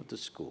anniversary of the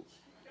school.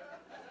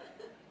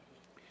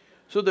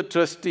 So the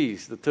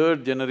trustees, the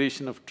third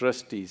generation of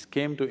trustees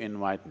came to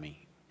invite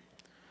me.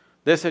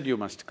 They said, you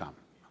must come.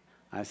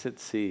 I said,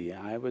 see,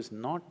 I was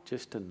not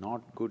just a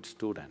not good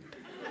student.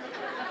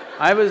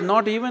 I was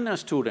not even a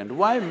student,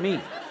 why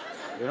me,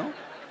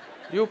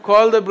 You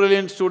call the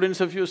brilliant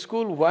students of your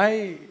school,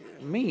 why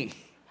me?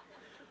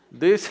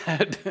 They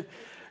said,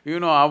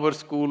 our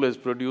school has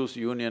produced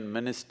union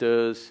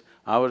ministers,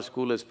 our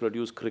school has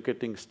produced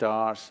cricketing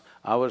stars,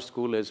 our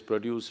school has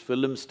produced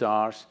film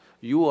stars,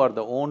 you are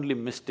the only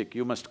mystic,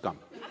 you must come.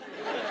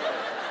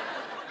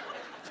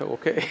 So,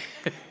 okay.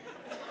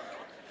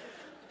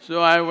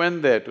 So I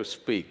went there to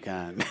speak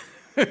and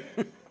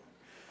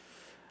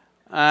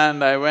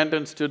and I went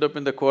and stood up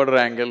in the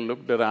quadrangle,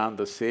 looked around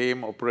the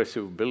same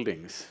oppressive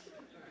buildings.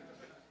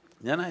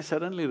 Then I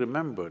suddenly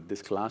remembered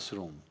this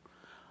classroom.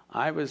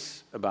 I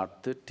was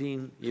about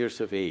 13 years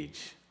of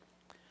age.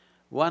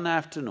 One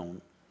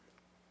afternoon,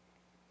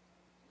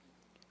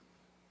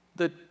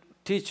 the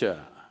teacher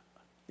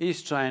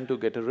is trying to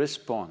get a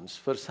response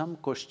for some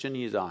question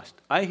he is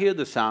asked. I hear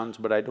the sounds,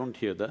 but I don't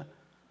hear the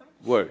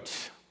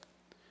words.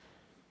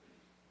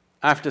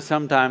 After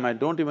some time, I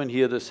don't even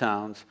hear the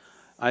sounds,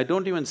 I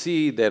don't even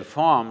see their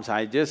forms,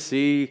 I just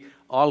see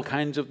all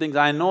kinds of things.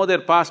 I know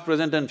their past,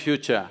 present and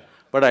future,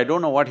 but I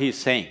don't know what he's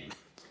saying.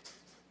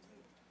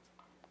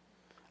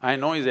 I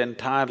know his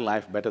entire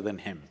life better than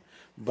him,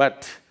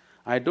 but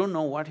I don't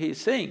know what he's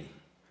saying.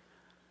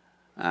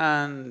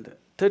 And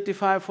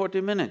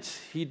 35–40 minutes,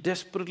 he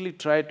desperately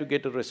tried to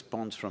get a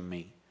response from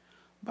me.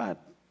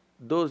 But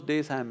those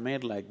days I'm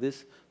made like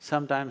this,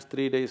 sometimes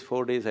 3 days,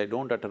 4 days I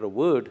don't utter a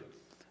word,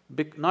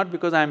 not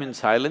because I'm in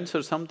silence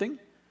or something.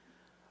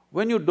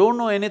 When you don't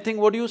know anything,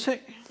 what do you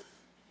say?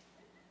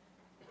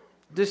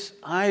 This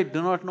I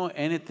do not know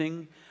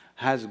anything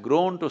has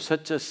grown to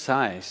such a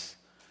size,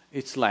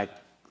 it's like,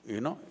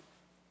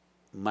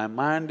 my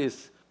mind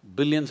is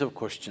billions of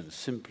questions,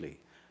 simply.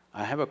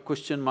 I have a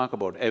question mark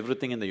about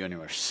everything in the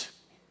universe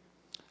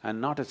and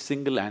not a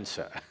single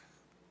answer.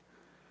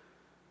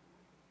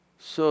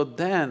 So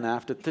then,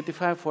 after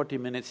 35–40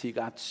 minutes, he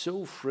got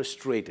so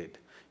frustrated.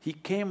 He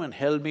came and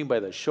held me by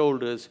the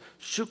shoulders,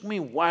 shook me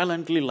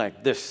violently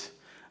like this,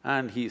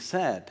 and he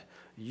said,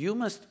 "You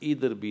must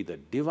either be the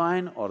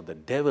divine or the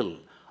devil.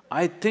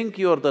 I think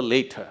you're the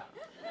latter."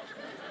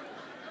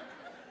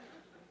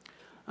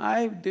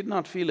 I did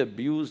not feel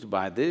abused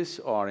by this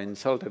or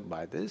insulted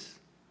by this.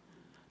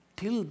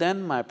 Till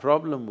then my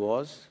problem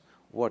was,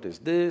 what is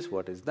this,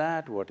 what is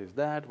that, what is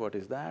that, what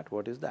is that,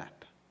 what is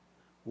that?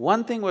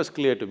 One thing was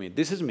clear to me,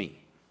 this is me.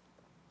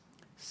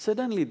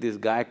 Suddenly this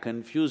guy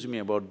confused me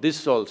about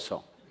this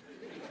also.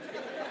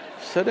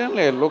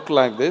 Suddenly I look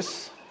like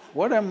this,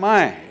 what am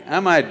I?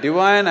 Am I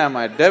divine, am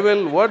I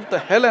devil, what the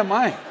hell am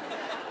I?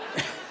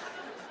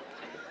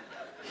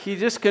 He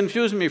just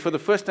confused me for the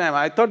first time,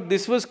 I thought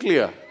this was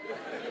clear.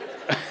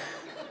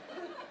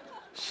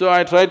 So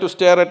I tried to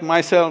stare at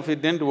myself,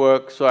 it didn't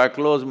work, so I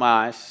closed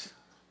my eyes.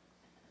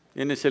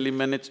 Initially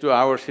minutes to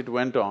hours it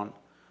went on.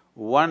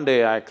 One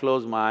day I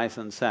closed my eyes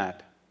and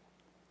sat.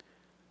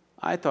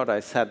 I thought I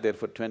sat there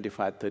for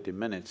 25–30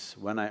 minutes.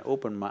 When I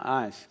opened my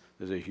eyes,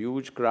 there's a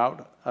huge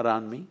crowd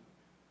around me.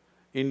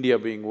 India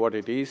being what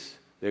it is,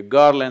 there are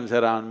garlands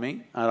around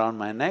me, around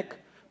my neck,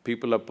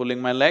 people are pulling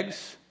my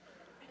legs.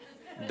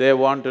 They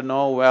want to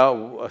know,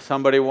 well,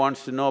 somebody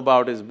wants to know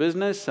about his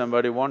business,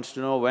 somebody wants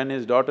to know when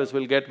his daughters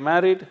will get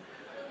married.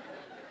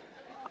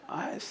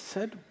 I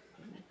said,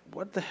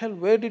 what the hell,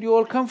 where did you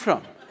all come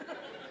from?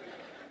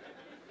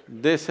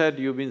 They said,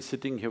 you've been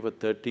sitting here for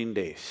 13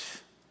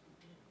 days.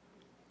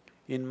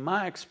 In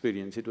my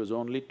experience, it was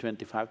only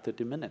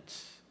 25–30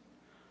 minutes.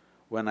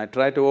 When I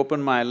tried to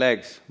open my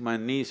legs, my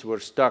knees were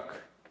stuck.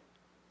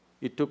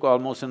 It took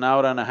almost an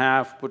hour and a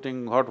half,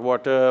 putting hot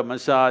water,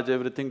 massage,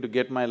 everything to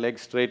get my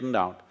legs straightened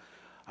out.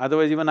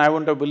 Otherwise even I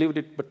wouldn't have believed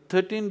it, but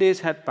 13 days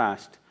had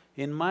passed.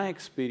 In my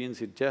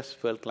experience, it just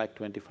felt like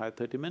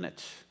 25–30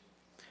 minutes.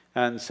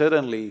 And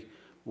suddenly,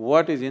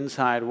 what is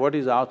inside, what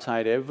is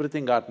outside,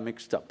 everything got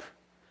mixed up.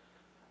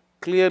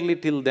 Clearly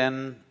till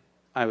then,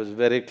 I was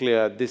very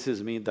clear, this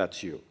is me,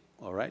 that's you,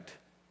 all right?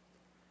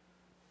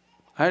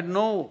 I had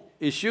no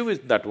issue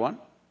with that one,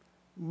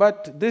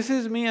 but this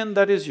is me and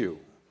that is you.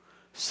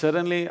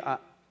 Suddenly,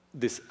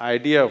 this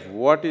idea of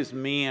what is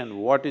me and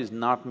what is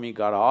not me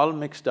got all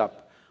mixed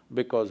up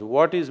because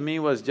what is me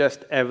was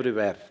just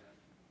everywhere.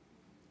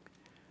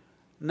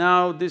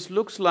 Now, this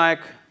looks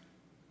like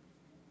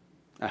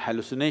a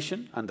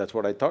hallucination and that's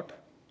what I thought.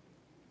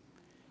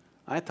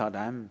 I thought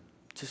I'm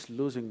just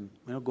losing,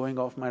 going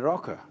off my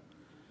rocker.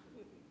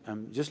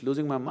 I'm just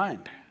losing my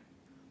mind.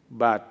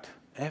 But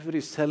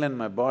every cell in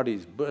my body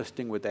is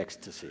bursting with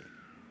ecstasy.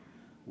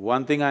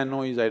 One thing I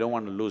know is I don't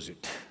want to lose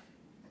it.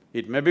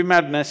 It may be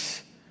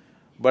madness,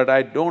 but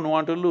I don't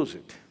want to lose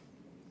it.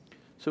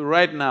 So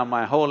right now,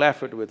 my whole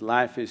effort with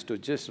life is to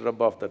just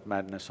rub off that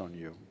madness on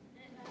you.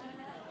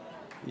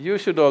 You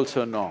should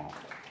also know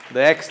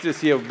the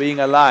ecstasy of being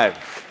alive.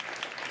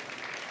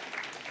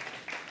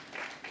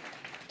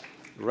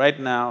 Right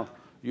now,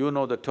 you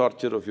know the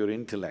torture of your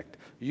intellect.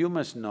 You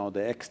must know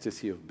the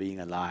ecstasy of being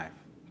alive.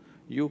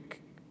 You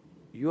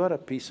are a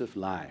piece of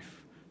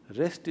life.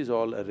 Rest is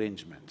all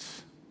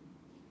arrangements.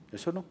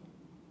 Yes or no?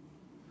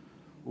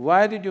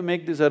 Why did you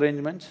make these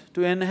arrangements?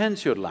 To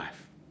enhance your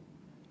life.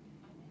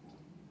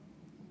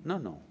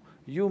 No.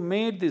 You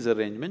made these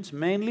arrangements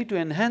mainly to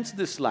enhance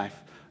this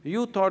life.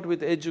 You thought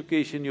with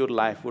education your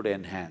life would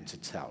enhance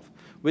itself.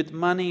 With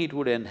money, it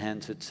would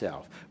enhance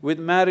itself. With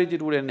marriage,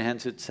 it would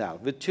enhance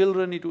itself. With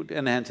children, it would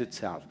enhance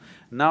itself.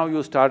 Now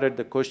you started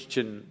the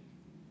question,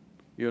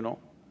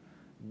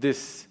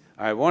 this,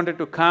 I wanted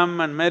to come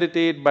and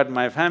meditate, but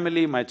my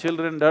family, my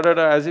children,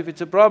 da-da-da, as if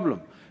it's a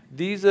problem.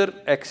 These are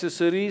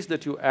accessories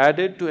that you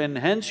added to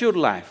enhance your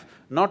life,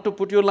 not to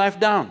put your life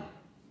down.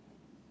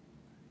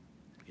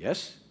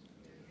 Yes?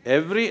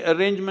 Every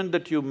arrangement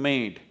that you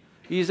made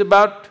is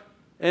about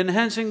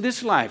enhancing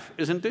this life,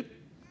 isn't it?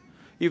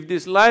 If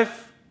this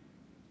life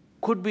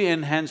could be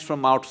enhanced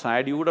from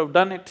outside, you would have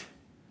done it.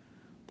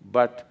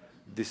 But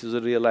this is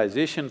a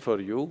realization for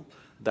you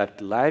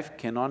that life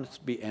cannot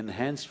be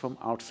enhanced from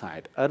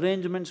outside.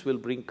 Arrangements will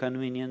bring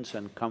convenience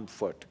and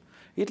comfort.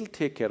 It'll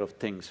take care of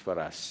things for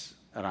us,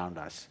 around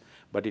us,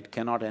 but it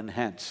cannot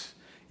enhance.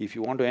 If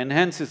you want to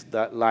enhance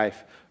that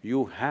life,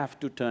 you have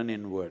to turn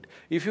inward.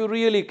 If you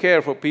really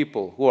care for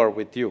people who are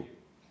with you,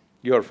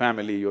 your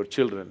family, your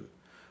children,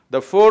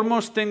 the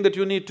foremost thing that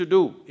you need to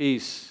do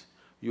is,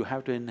 you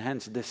have to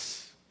enhance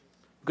this.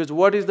 Because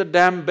what is the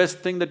damn best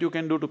thing that you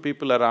can do to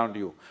people around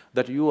you?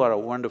 That you are a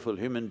wonderful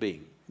human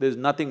being. There's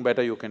nothing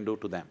better you can do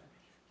to them.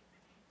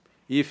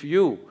 If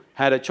you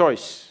had a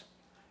choice,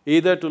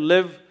 either to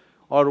live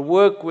or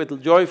work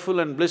with joyful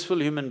and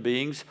blissful human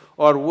beings,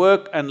 or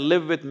work and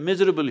live with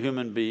miserable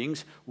human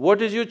beings,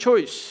 what is your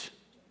choice?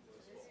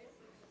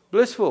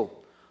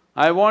 Blissful.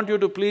 I want you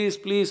to please,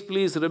 please,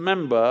 please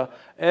remember,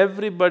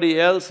 everybody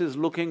else is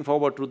looking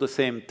forward to the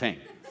same thing.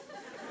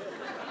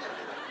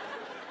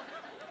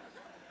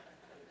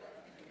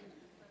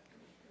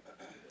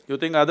 You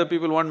think other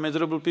people want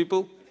miserable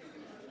people?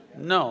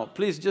 No,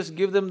 please just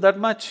give them that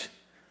much,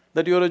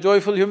 that you're a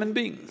joyful human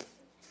being.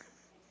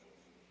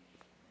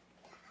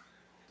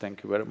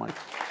 Thank you very much.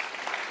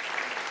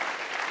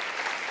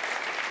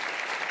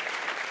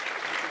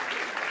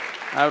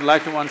 I would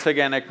like to once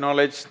again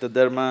acknowledge the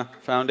Dharma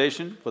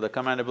Foundation for the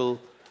commendable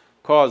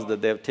cause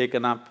that they have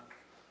taken up.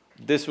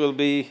 This will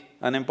be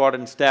an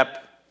important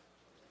step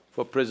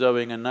for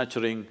preserving and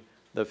nurturing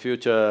the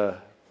future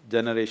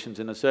generations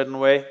in a certain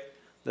way.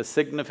 The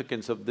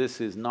significance of this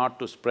is not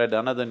to spread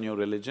another new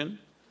religion.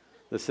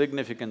 The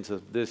significance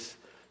of this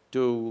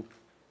to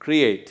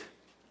create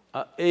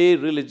a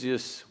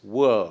religious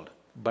world,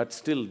 but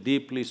still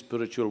deeply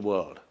spiritual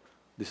world.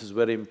 This is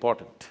very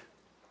important.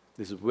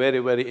 This is very,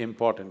 very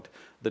important.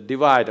 The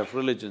divide of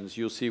religions,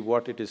 you see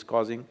what it is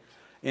causing.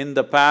 In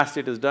the past,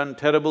 it has done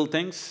terrible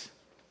things.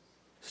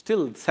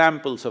 Still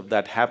samples of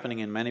that happening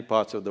in many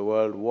parts of the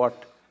world,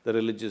 what the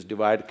religious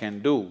divide can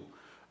do.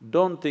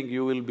 Don't think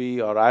you will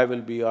be, or I will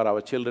be, or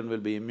our children will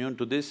be immune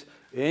to this.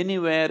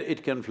 Anywhere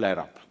it can flare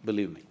up,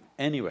 believe me,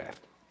 anywhere.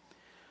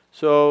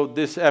 So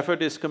this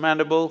effort is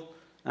commendable,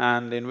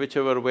 and in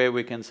whichever way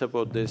we can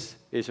support this,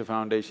 Isha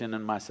Foundation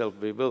and myself,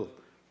 we will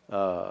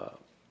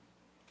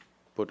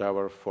put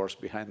our force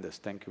behind this.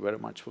 Thank you very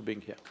much for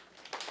being here.